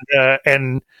much,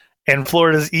 and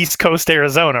Florida's East Coast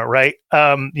Arizona, right?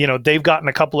 They've gotten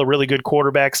a couple of really good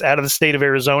quarterbacks out of the state of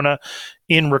Arizona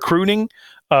in recruiting.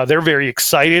 They're very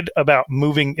excited about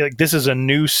moving. Like, this is a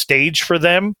new stage for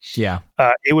them. Yeah.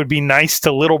 It would be nice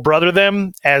to little brother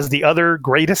them as the other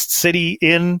greatest city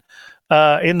in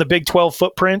the Big 12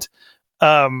 footprint.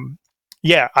 And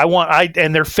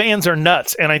their fans are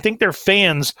nuts. And I think their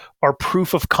fans are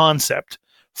proof of concept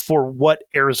for what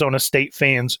Arizona State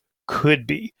fans could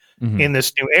be in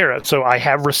this new era. So I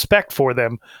have respect for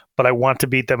them, but I want to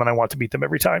beat them, and I want to beat them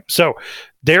every time. So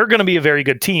they're going to be a very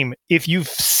good team. If you've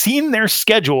seen their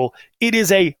schedule, it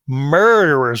is a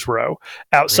murderer's row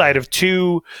outside of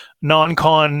two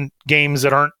non-con games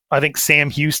that aren't, I think,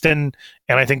 Sam Houston,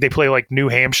 and I think they play like New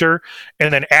Hampshire.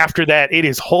 And then after that, it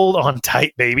is hold on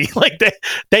tight, baby. Like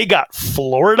they got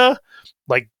Florida,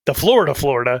 like the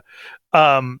Florida.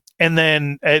 And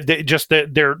then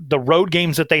the road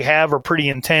games that they have are pretty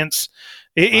intense.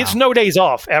 It's no days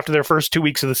off after their first 2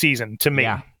 weeks of the season to me.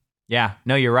 Yeah.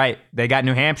 No, you're right. They got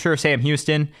New Hampshire, Sam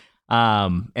Houston,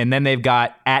 and then they've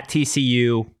got at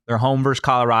TCU, their home versus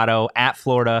Colorado, at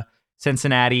Florida,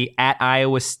 Cincinnati, at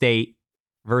Iowa State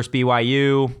versus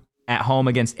BYU, at home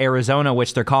against Arizona,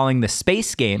 which they're calling the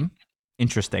space game.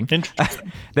 Interesting.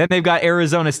 Then they've got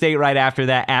Arizona State right after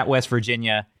that, at West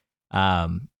Virginia.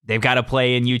 They've got to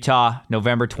play in Utah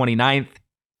November 29th,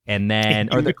 and then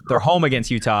they're home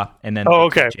against Utah, and then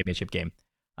the championship game.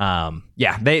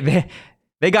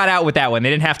 They got out with that one. They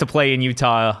didn't have to play in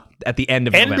Utah at the end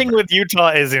of November. Ending with Utah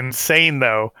is insane,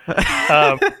 though.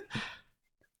 I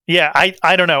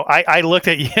don't know. I looked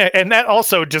at and that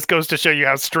also just goes to show you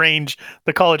how strange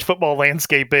the college football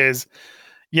landscape is.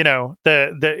 You know,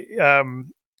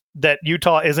 that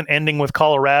Utah isn't ending with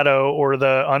Colorado or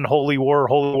the holy war,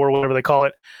 whatever they call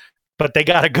it, but they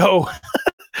got to go.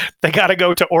 They got to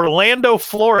go to Orlando,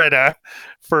 Florida,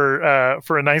 for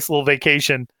a nice little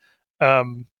vacation.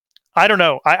 I don't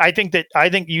know. I think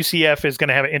UCF is going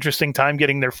to have an interesting time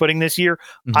getting their footing this year.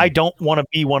 I don't want to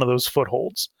be one of those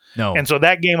footholds. No. And so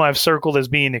that game I've circled as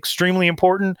being extremely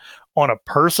important. On a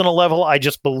personal level, I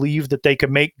just believe that they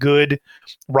could make good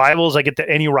rivals. I get that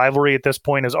any rivalry at this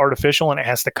point is artificial and it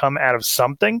has to come out of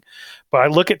something. But I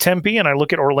look at Tempe and I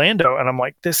look at Orlando and I'm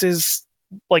like, this is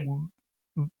like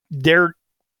they're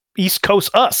East Coast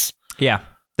us. Yeah.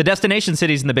 The destination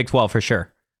cities in the Big 12 for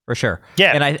sure.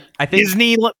 Yeah. And I think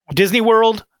Disney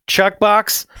World, Chuck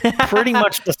Box, pretty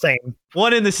much the same.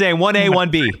 One in the same, 1A,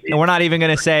 1B. And we're not even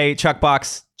going to say Chuck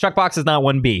Box. Chuck Box is not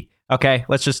 1B. Okay,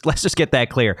 let's just get that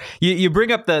clear. You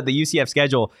bring up the UCF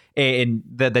schedule, and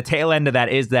the tail end of that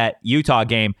is that Utah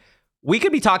game. We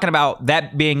could be talking about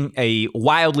that being a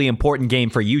wildly important game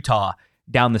for Utah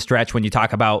down the stretch when you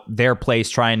talk about their place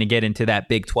trying to get into that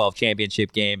Big 12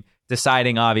 championship game,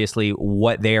 deciding obviously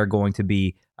what they are going to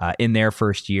be in their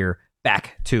first year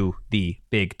back to the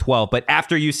Big 12. But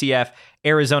after UCF,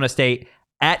 Arizona State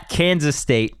at Kansas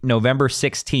State, November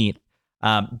 16th.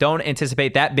 Don't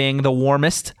anticipate that being the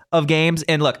warmest of games.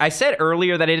 And look, I said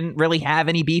earlier that I didn't really have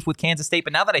any beef with Kansas State,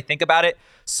 but now that I think about it,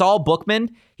 Saul Bookman,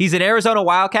 he's an Arizona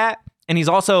Wildcat, and he's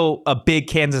also a big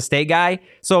Kansas State guy.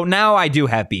 So now I do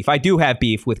have beef. I do have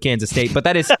beef with Kansas State, but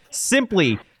that is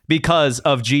simply because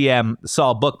of GM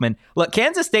Saul Bookman. Look,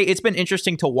 Kansas State, it's been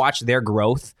interesting to watch their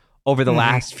growth over the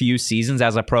last few seasons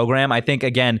as a program. I think,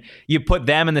 again, you put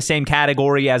them in the same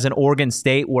category as an Oregon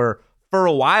State, where for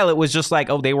a while it was just like,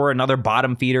 oh, they were another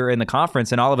bottom feeder in the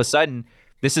conference. And all of a sudden,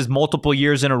 this is multiple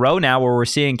years in a row now where we're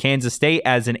seeing Kansas State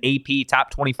as an AP top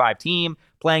 25 team,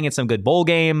 playing in some good bowl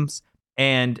games.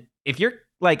 And if you're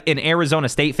like an Arizona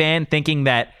State fan thinking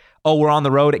that, oh, we're on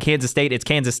the road at Kansas State, it's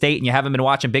Kansas State, and you haven't been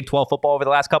watching Big 12 football over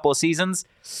the last couple of seasons,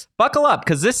 buckle up,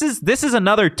 because this is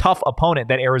another tough opponent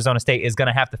that Arizona State is going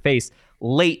to have to face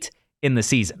late in the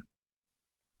season.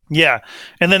 Yeah.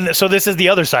 And then, so this is the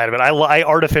other side of it. I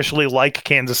artificially like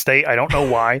Kansas State. I don't know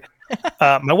why.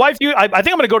 My wife, I think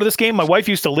I'm going to go to this game. My wife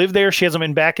used to live there. She hasn't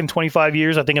been back in 25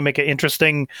 years. I think it'll make an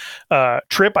interesting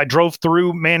trip. I drove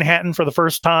through Manhattan for the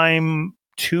first time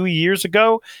 2 years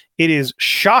ago. It is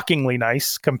shockingly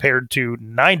nice compared to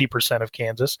 90% of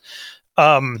Kansas.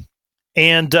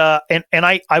 And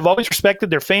I've always respected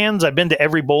their fans. I've been to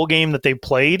every bowl game that they've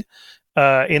played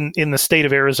in the state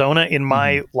of Arizona in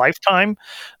my lifetime.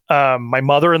 My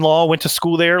mother-in-law went to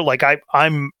school there. Like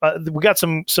we got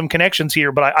some connections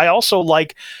here, but I also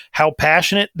like how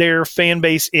passionate their fan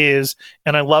base is.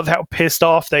 And I love how pissed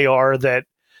off they are that,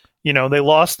 you know, they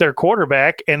lost their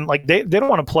quarterback, and like, they don't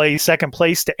want to play second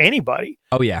place to anybody.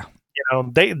 Oh yeah. You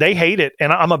know, they hate it.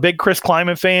 And I'm a big Chris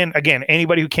Kleiman fan. Again,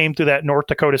 anybody who came through that North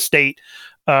Dakota State,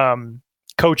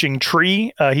 coaching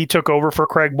tree, he took over for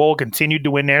Craig Bowl, continued to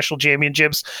win national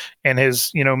championships, and has,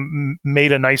 you know,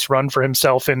 made a nice run for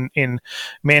himself in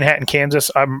Manhattan, Kansas.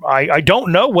 I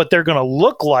don't know what they're going to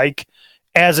look like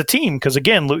as a team. Because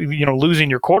again, losing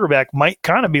your quarterback might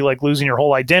kind of be like losing your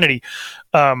whole identity.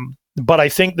 But I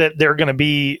think that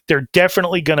they're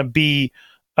definitely going to be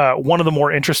one of the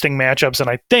more interesting matchups. And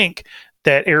I think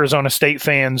that Arizona State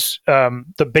fans,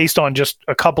 based on just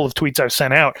a couple of tweets I've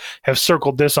sent out, have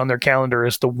circled this on their calendar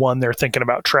as the one they're thinking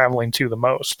about traveling to the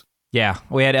most. Yeah,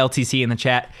 we had LTC in the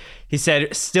chat. He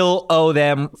said, still owe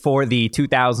them for the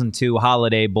 2002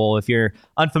 Holiday Bowl. If you're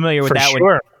unfamiliar with that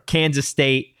one, Kansas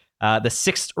State, the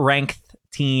 6th-ranked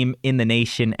team in the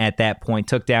nation at that point,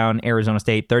 took down Arizona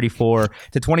State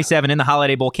 34-27 in the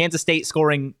Holiday Bowl. Kansas State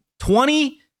scoring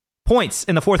 20 points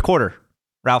in the fourth quarter.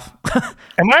 Ralph,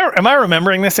 am I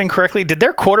remembering this incorrectly? Did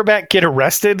their quarterback get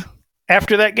arrested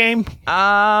after that game?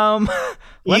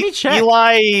 Let me check.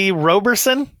 Eli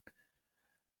Roberson.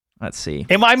 Let's see.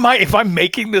 If I'm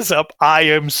making this up, I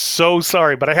am so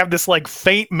sorry, but I have this like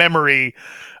faint memory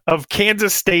of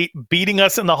Kansas State beating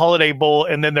us in the Holiday Bowl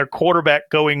and then their quarterback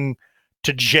going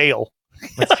to jail.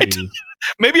 Let's see.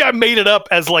 Maybe I made it up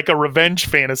as like a revenge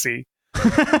fantasy.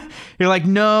 You're like,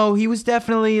 no, he was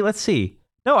definitely. Let's see.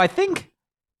 No, I think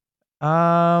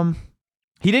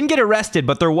he didn't get arrested,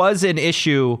 but there was an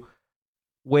issue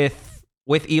with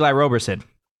Eli Roberson.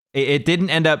 It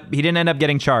didn't end up. He didn't end up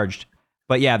getting charged.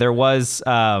 But yeah, there was.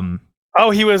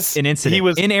 He was an incident. He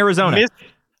was in Arizona.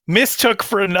 Mistook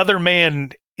for another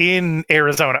man in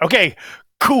Arizona. Okay,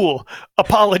 cool.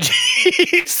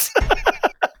 Apologies.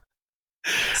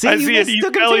 See, I see it.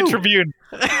 East Valley Tribune.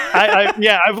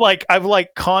 I've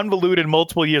convoluted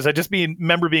multiple years. I just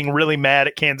remember being really mad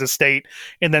at Kansas State,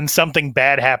 and then something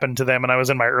bad happened to them, and I was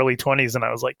in my early 20s, and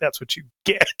I was like, "That's what you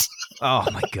get." Oh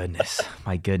my goodness!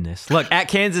 Look, at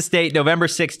Kansas State, November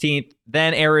 16th,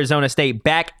 then Arizona State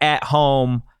back at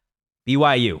home.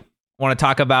 BYU. Want to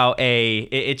talk about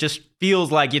it just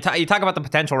feels like you talk about the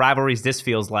potential rivalries. This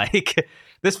feels like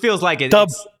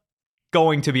it's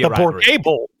going to be a rivalry. The Bourget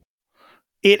Bowl.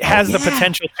 It has the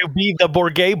potential to be the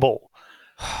Bourget Bowl.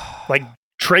 Like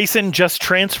Trayson just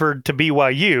transferred to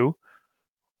BYU.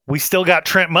 We still got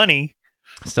Trent Money.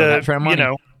 I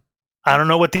don't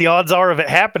know what the odds are of it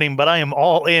happening, but I am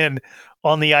all in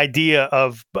on the idea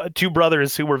of two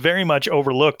brothers who were very much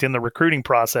overlooked in the recruiting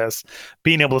process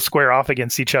being able to square off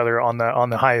against each other on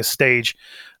the highest stage.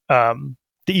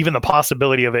 Even the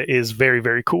possibility of it is very,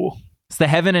 very cool. It's the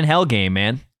heaven and hell game,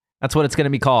 man. That's what it's going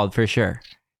to be called for sure.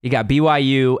 You got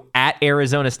BYU at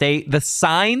Arizona State. The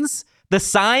signs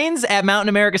at Mountain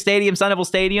America Stadium, Sun Devil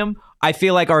Stadium, I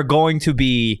feel like are going to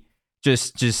be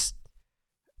just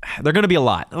they're going to be a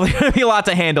lot. There's going to be a lot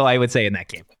to handle, I would say, in that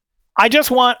game. I just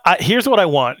want here's what I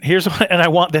want. And I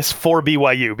want this for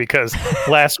BYU because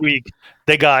last week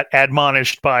they got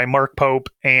admonished by Mark Pope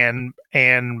and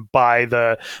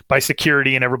by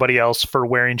security and everybody else for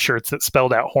wearing shirts that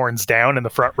spelled out horns down in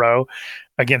the front row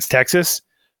against Texas.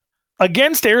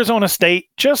 Against Arizona State,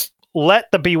 just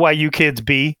let the BYU kids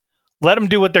be. Let them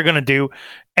do what they're going to do.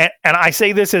 And I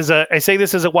say this as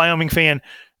a Wyoming fan.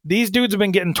 These dudes have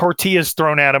been getting tortillas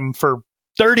thrown at them for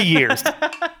 30 years.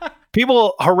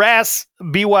 People harass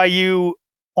BYU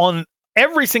on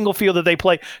every single field that they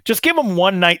play. Just give them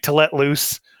one night to let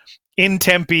loose in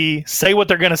Tempe, say what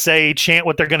they're going to say, chant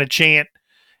what they're going to chant.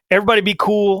 Everybody be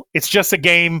cool. It's just a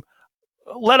game.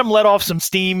 Let them let off some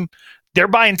steam. They're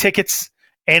buying tickets.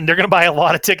 And they're going to buy a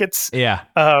lot of tickets. Yeah.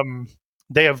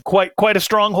 They have quite a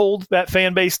stronghold, that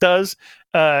fan base does,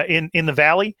 in the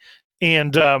Valley.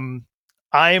 And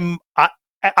I'm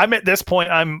at this point,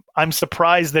 I'm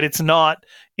surprised that it's not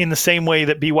in the same way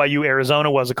that BYU Arizona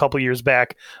was a couple years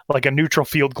back, like a neutral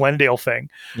field Glendale thing.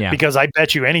 Yeah. Because I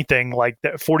bet you anything like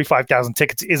that 45,000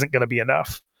 tickets isn't going to be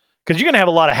enough. Because you're going to have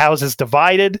a lot of houses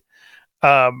divided.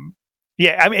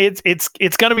 Yeah, I mean it's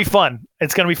going to be fun.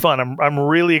 It's going to be fun. I'm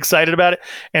really excited about it.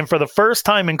 And for the first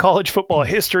time in college football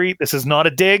history, this is not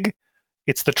a dig.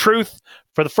 It's the truth.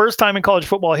 For the first time in college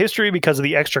football history, because of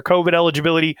the extra COVID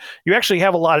eligibility, you actually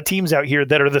have a lot of teams out here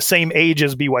that are the same age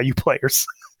as BYU players.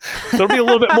 So it'll be a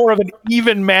little bit more of an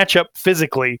even matchup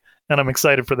physically, and I'm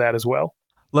excited for that as well.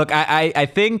 Look, I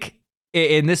think,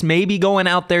 and this may be going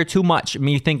out there too much,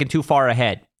 me thinking too far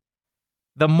ahead.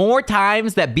 The more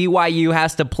times that BYU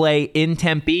has to play in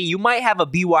Tempe, you might have a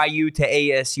BYU to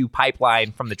ASU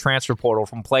pipeline from the transfer portal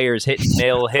from players hitting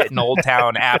Old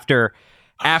Town after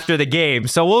the game.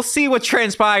 So we'll see what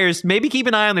transpires. Maybe keep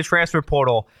an eye on the transfer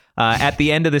portal at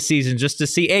the end of the season just to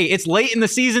see. Hey, it's late in the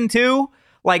season too.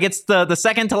 Like it's the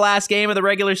second to last game of the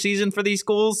regular season for these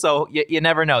schools. So you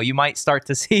never know. You might start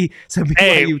to see some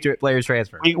BYU players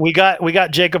transfer. We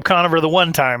got Jacob Conover the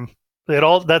one time.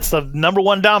 That's the number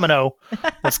one domino.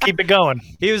 Let's keep it going.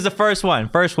 He was the first one,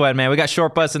 man. We got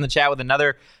Short Bus in the chat with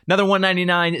another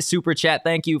 199 super chat.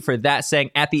 Thank you for that.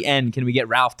 Saying at the end, can we get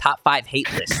Ralph top 5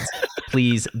 hate lists,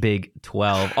 please? Big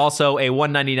 12. Also a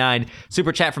 199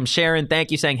 super chat from Sharon.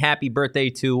 Thank you, saying happy birthday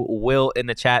to Will in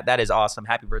the chat. That is awesome.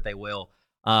 Happy birthday, Will.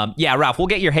 Yeah, Ralph, we'll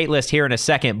get your hate list here in a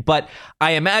second, but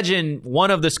I imagine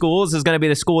one of the schools is going to be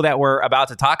the school that we're about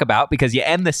to talk about, because you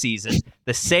end the season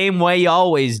the same way you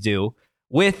always do,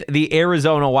 with the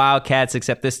Arizona Wildcats,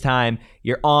 except this time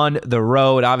you're on the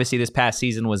road. Obviously, this past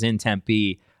season was in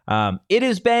Tempe. It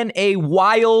has been a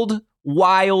wild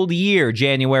year.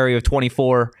 January of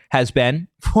 24 has been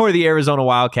for the Arizona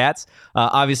Wildcats.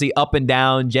 Obviously, up and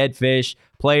down, Jedfish,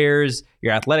 players,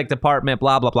 your athletic department,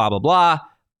 blah, blah, blah, blah, blah.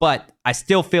 But I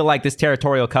still feel like this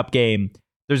Territorial Cup game,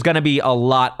 there's going to be a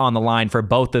lot on the line for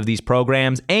both of these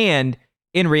programs. And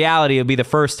in reality, it'll be the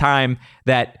first time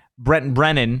that Brenton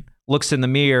Brennan looks in the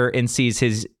mirror and sees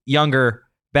his younger,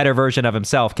 better version of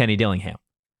himself, Kenny Dillingham.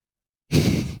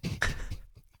 This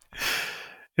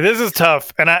is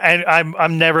tough, and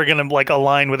I'm never gonna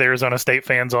align with Arizona State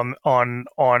fans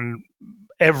on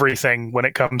everything when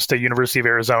it comes to University of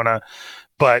Arizona.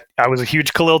 But I was a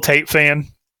huge Khalil Tate fan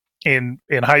in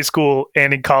high school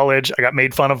and in college. I got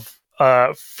made fun of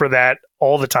for that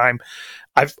all the time.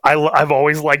 I've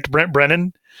always liked Brent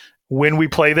Brennan. When we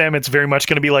play them, it's very much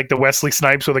going to be like the Wesley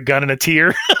Snipes with a gun and a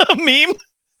tear meme.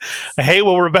 Hey,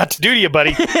 what we're about to do to you,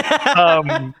 buddy.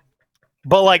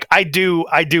 But I do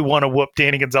want to whoop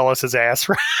Danny Gonzalez's ass.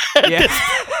 Yeah.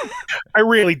 I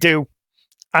really do.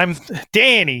 I'm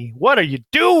Danny. What are you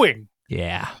doing?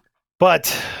 Yeah. But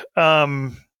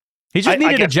he just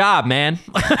needed a job, man.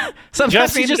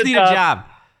 Sometimes he just needed a job.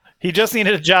 He just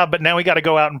needed a job, but now we got to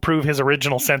go out and prove his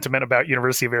original sentiment about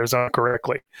University of Arizona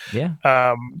correctly.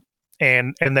 Yeah.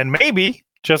 And then maybe,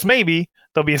 just maybe,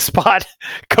 there'll be a spot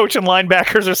coaching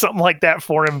linebackers or something like that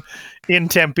for him in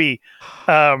Tempe.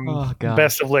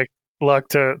 Best of luck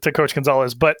to Coach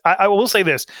Gonzalez. But I will say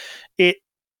this: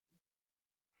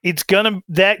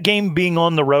 that game being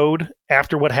on the road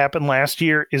after what happened last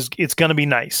year it's gonna be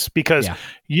nice, because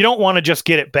you don't want to just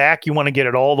get it back; you want to get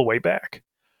it all the way back.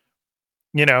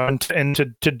 And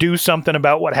to do something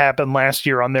about what happened last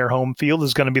year on their home field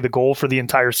is going to be the goal for the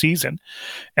entire season.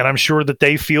 And I'm sure that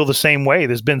they feel the same way.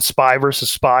 There's been spy versus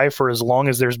spy for as long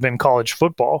as there's been college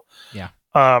football. Yeah.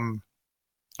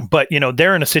 But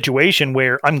they're in a situation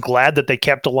where I'm glad that they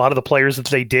kept a lot of the players that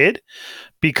they did,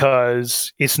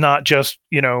 because it's not just,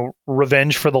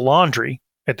 revenge for the laundry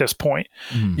at this point.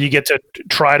 Mm. You get to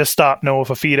try to stop Noah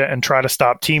Fafita and try to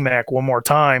stop T-Mac one more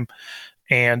time.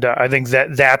 And I think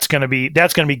that's going to be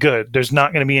good. There's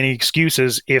not going to be any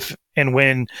excuses if and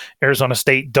when Arizona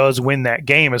State does win that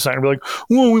game. It's not going to be like,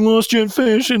 well, we lost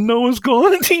Jedfish and Noah's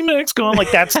gone and T-Mac's gone.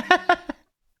 Like that's,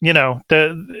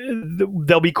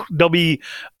 they'll be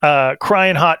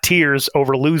crying hot tears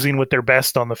over losing with their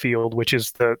best on the field, which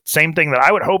is the same thing that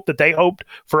I would hope that they hoped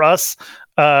for us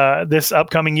this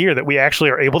upcoming year, that we actually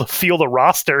are able to field a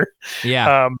roster.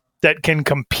 Yeah. That can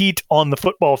compete on the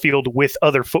football field with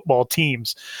other football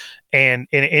teams. And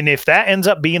if that ends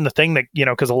up being the thing that,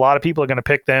 because a lot of people are going to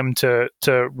pick them to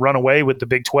run away with the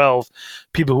Big 12,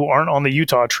 people who aren't on the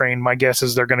Utah train, my guess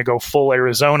is they're going to go full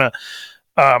Arizona.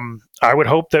 I would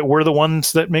hope that we're the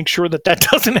ones that make sure that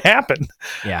doesn't happen.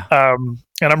 Yeah. And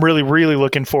I'm really, really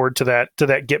looking forward to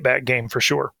that get back game for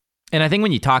sure. And I think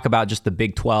when you talk about just the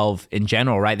Big 12 in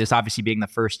general, right, this obviously being the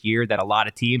first year that a lot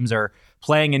of teams are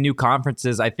playing in new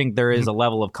conferences, I think there is a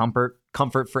level of comfort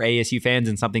for ASU fans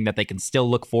and something that they can still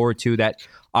look forward to. That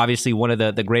obviously one of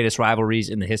the greatest rivalries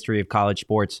in the history of college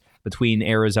sports between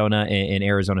Arizona and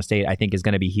Arizona State, I think, is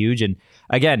going to be huge. And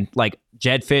again, like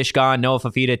Jedfish gone, Noah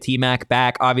Fafita, T-Mac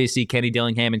back, obviously Kenny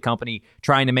Dillingham and company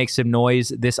trying to make some noise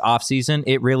this offseason.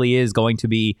 It really is going to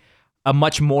be a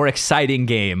much more exciting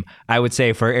game, I would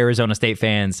say, for Arizona State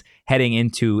fans heading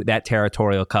into that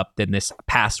Territorial Cup than this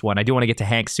past one. I do want to get to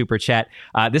Hank's Super Chat.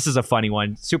 This is a funny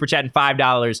one. Super Chatting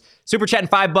 $5. Super Chatting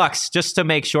 $5 just to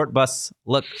make Short Bus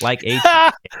look like a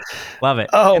love it.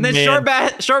 Oh, and then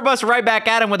man. Short Bus right back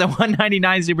at him with a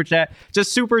 $1.99 Super Chat.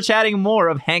 Just Super Chatting more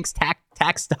of Hank's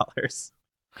tax dollars.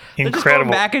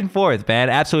 Incredible. Just back and forth,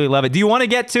 man. Absolutely love it. Do you want to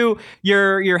get to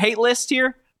your hate list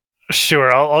here?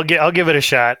 Sure, I'll give it a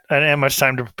shot. I didn't have much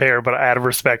time to prepare, but out of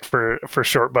respect for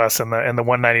Short Bus and the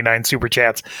 199 super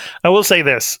chats, I will say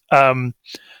this: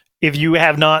 if you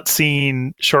have not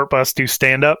seen Short Bus do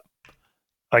stand up,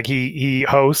 Like he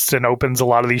hosts and opens a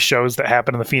lot of these shows that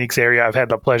happen in the Phoenix area. I've had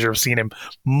the pleasure of seeing him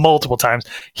multiple times.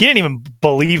 He didn't even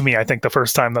believe me, I think, the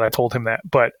first time that I told him that.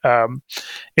 But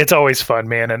it's always fun,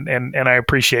 man, and I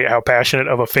appreciate how passionate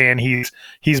of a fan he's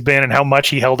been and how much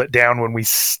he held it down when we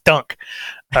stunk.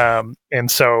 And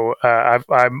so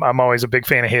I'm always a big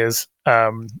fan of his.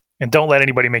 And don't let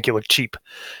anybody make you look cheap.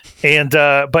 And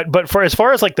but for as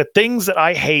far as like the things that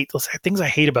I hate, things I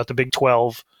hate about the Big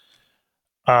 12.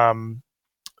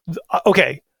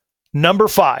 Okay, number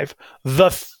 5,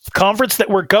 the conference that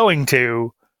we're going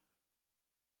to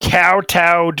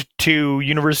kowtowed to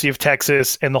University of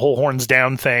Texas and the whole horns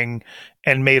down thing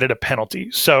and made it a penalty.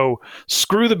 So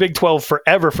screw the Big 12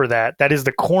 forever for that. That is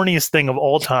the corniest thing of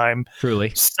all time.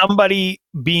 Truly. Somebody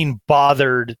being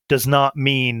bothered does not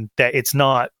mean that it's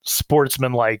not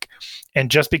sportsmanlike.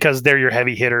 And just because they're your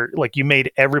heavy hitter, like you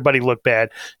made everybody look bad,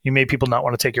 you made people not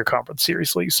want to take your conference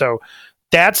seriously. So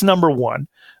that's number 1.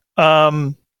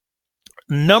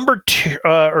 Number 2,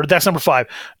 or that's number 5.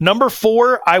 Number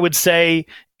 4, I would say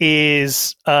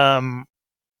is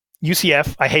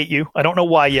UCF. I hate you. I don't know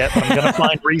why yet, but I'm going to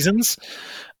find reasons.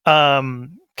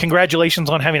 Congratulations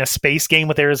on having a space game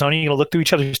with Arizona. You're going to look through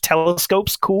each other's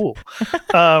telescopes. Cool.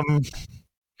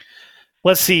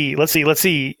 Let's see.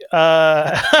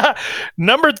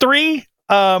 Number 3,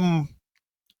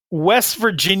 West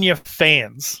Virginia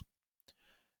fans.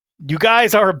 You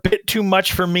guys are a bit too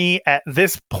much for me at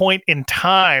this point in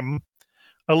time.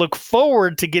 I look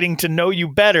forward to getting to know you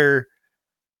better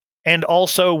and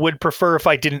also would prefer if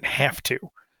I didn't have to.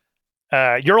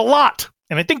 You're a lot,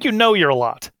 and I think you know you're a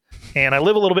lot. And I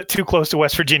live a little bit too close to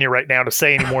West Virginia right now to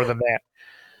say any more than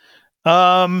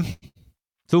that.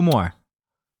 2 more.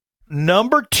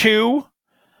 Number 2,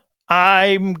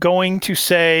 I'm going to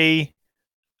say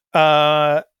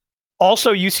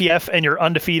also UCF and your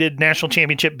undefeated national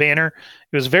championship banner.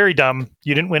 It was very dumb.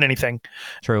 You didn't win anything.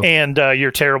 True. And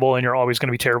you're terrible, and you're always going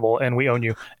to be terrible, and we own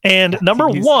you. And number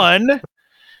 1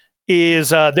 is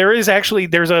there's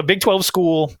a Big 12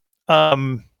 school.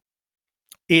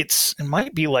 It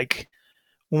might be like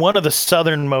one of the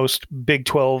southernmost Big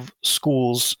 12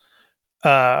 schools.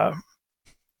 And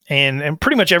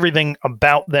pretty much everything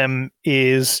about them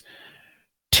is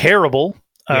terrible.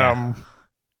 Yeah.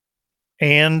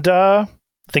 And I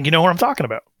think you know what I'm talking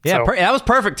about. Yeah, So, that was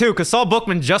perfect, too, because Saul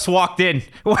Bookman just walked in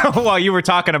while you were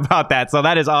talking about that. So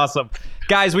that is awesome.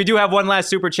 Guys, we do have one last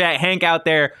super chat. Hank out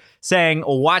there saying,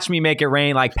 watch me make it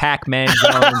rain like Pac-Man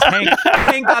Jones.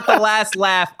 Hank got the last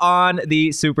laugh on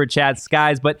the super chats,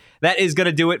 guys. But that is going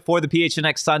to do it for the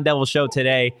PHNX Sun Devil show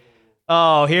today.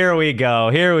 Oh, here we go.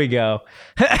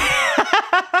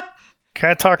 can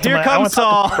I talk to Here comes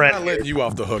Saul. I'm not letting you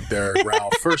off the hook there,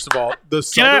 Ralph. First of all, the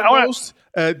southernmost,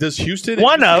 does Houston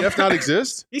and UCF not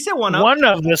exist? He said one of. One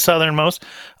of the southernmost.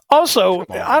 Also,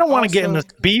 I don't want to get in this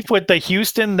beef with the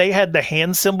Houston. They had the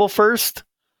hand symbol first.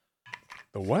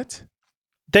 The what?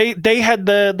 They had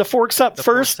the forks up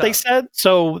first, they said.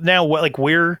 So now what, like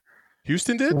we're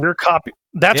Houston did? We're copy.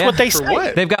 That's what they For say.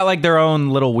 what? They've got like their own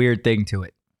little weird thing to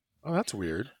it. Oh, that's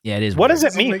weird. Yeah, it is. What weird.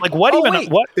 does it mean? make- Like what Oh, even wait.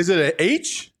 what Is it an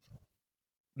H?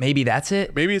 Maybe that's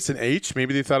it. Maybe it's an H.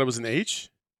 Maybe they thought it was an H.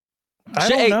 I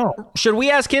don't know. Should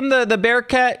we ask him the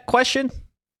Bearcat question?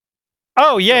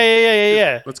 Oh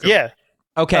yeah. Let's go. Yeah.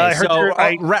 Okay, I heard so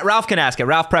I Ralph can ask it.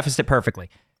 Ralph prefaced it perfectly.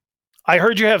 I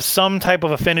heard you have some type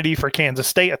of affinity for Kansas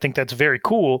State. I think that's very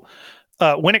cool.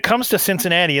 When it comes to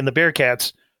Cincinnati and the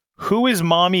Bearcats, who is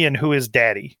mommy and who is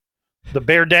daddy? The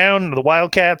Bear Down, the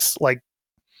Wildcats, like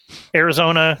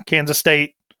Arizona, Kansas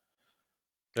State.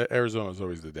 Arizona's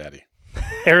always the daddy.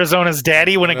 Arizona's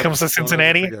daddy when it comes to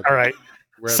Cincinnati. All right.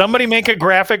 Somebody make a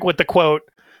graphic with the quote,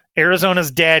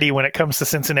 Arizona's daddy when it comes to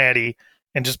Cincinnati,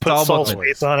 and just put It's all Saul's about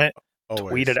face on it.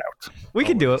 Always. Tweet it out. We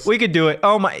could do it.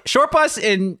 Oh my! Short Bus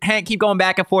and Hank keep going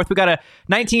back and forth. We got a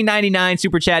 1999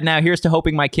 super chat now. Here's to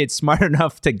hoping my kid's smart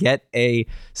enough to get a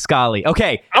Scully.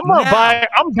 Okay, I'm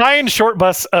buying Short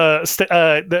Bus.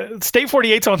 The State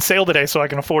 48's on sale today, so I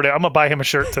can afford it. I'm gonna buy him a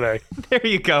shirt today. There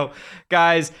you go,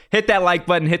 guys. Hit that like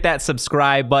button. Hit that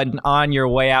subscribe button on your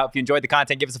way out. If you enjoyed the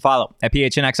content, give us a follow at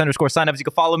PHNX_signups. You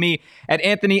can follow me at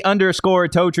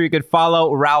Anthony_Totri. You could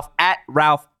follow Ralph at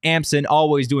Ralph Amson,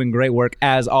 always doing great work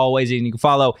as always. And you can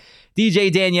follow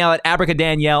DJ Danielle at Abraca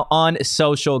Danielle on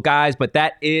social, guys. But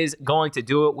that is going to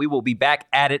do it. We will be back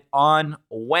at it on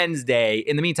Wednesday.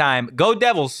 In the meantime, go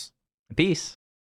Devils. Peace.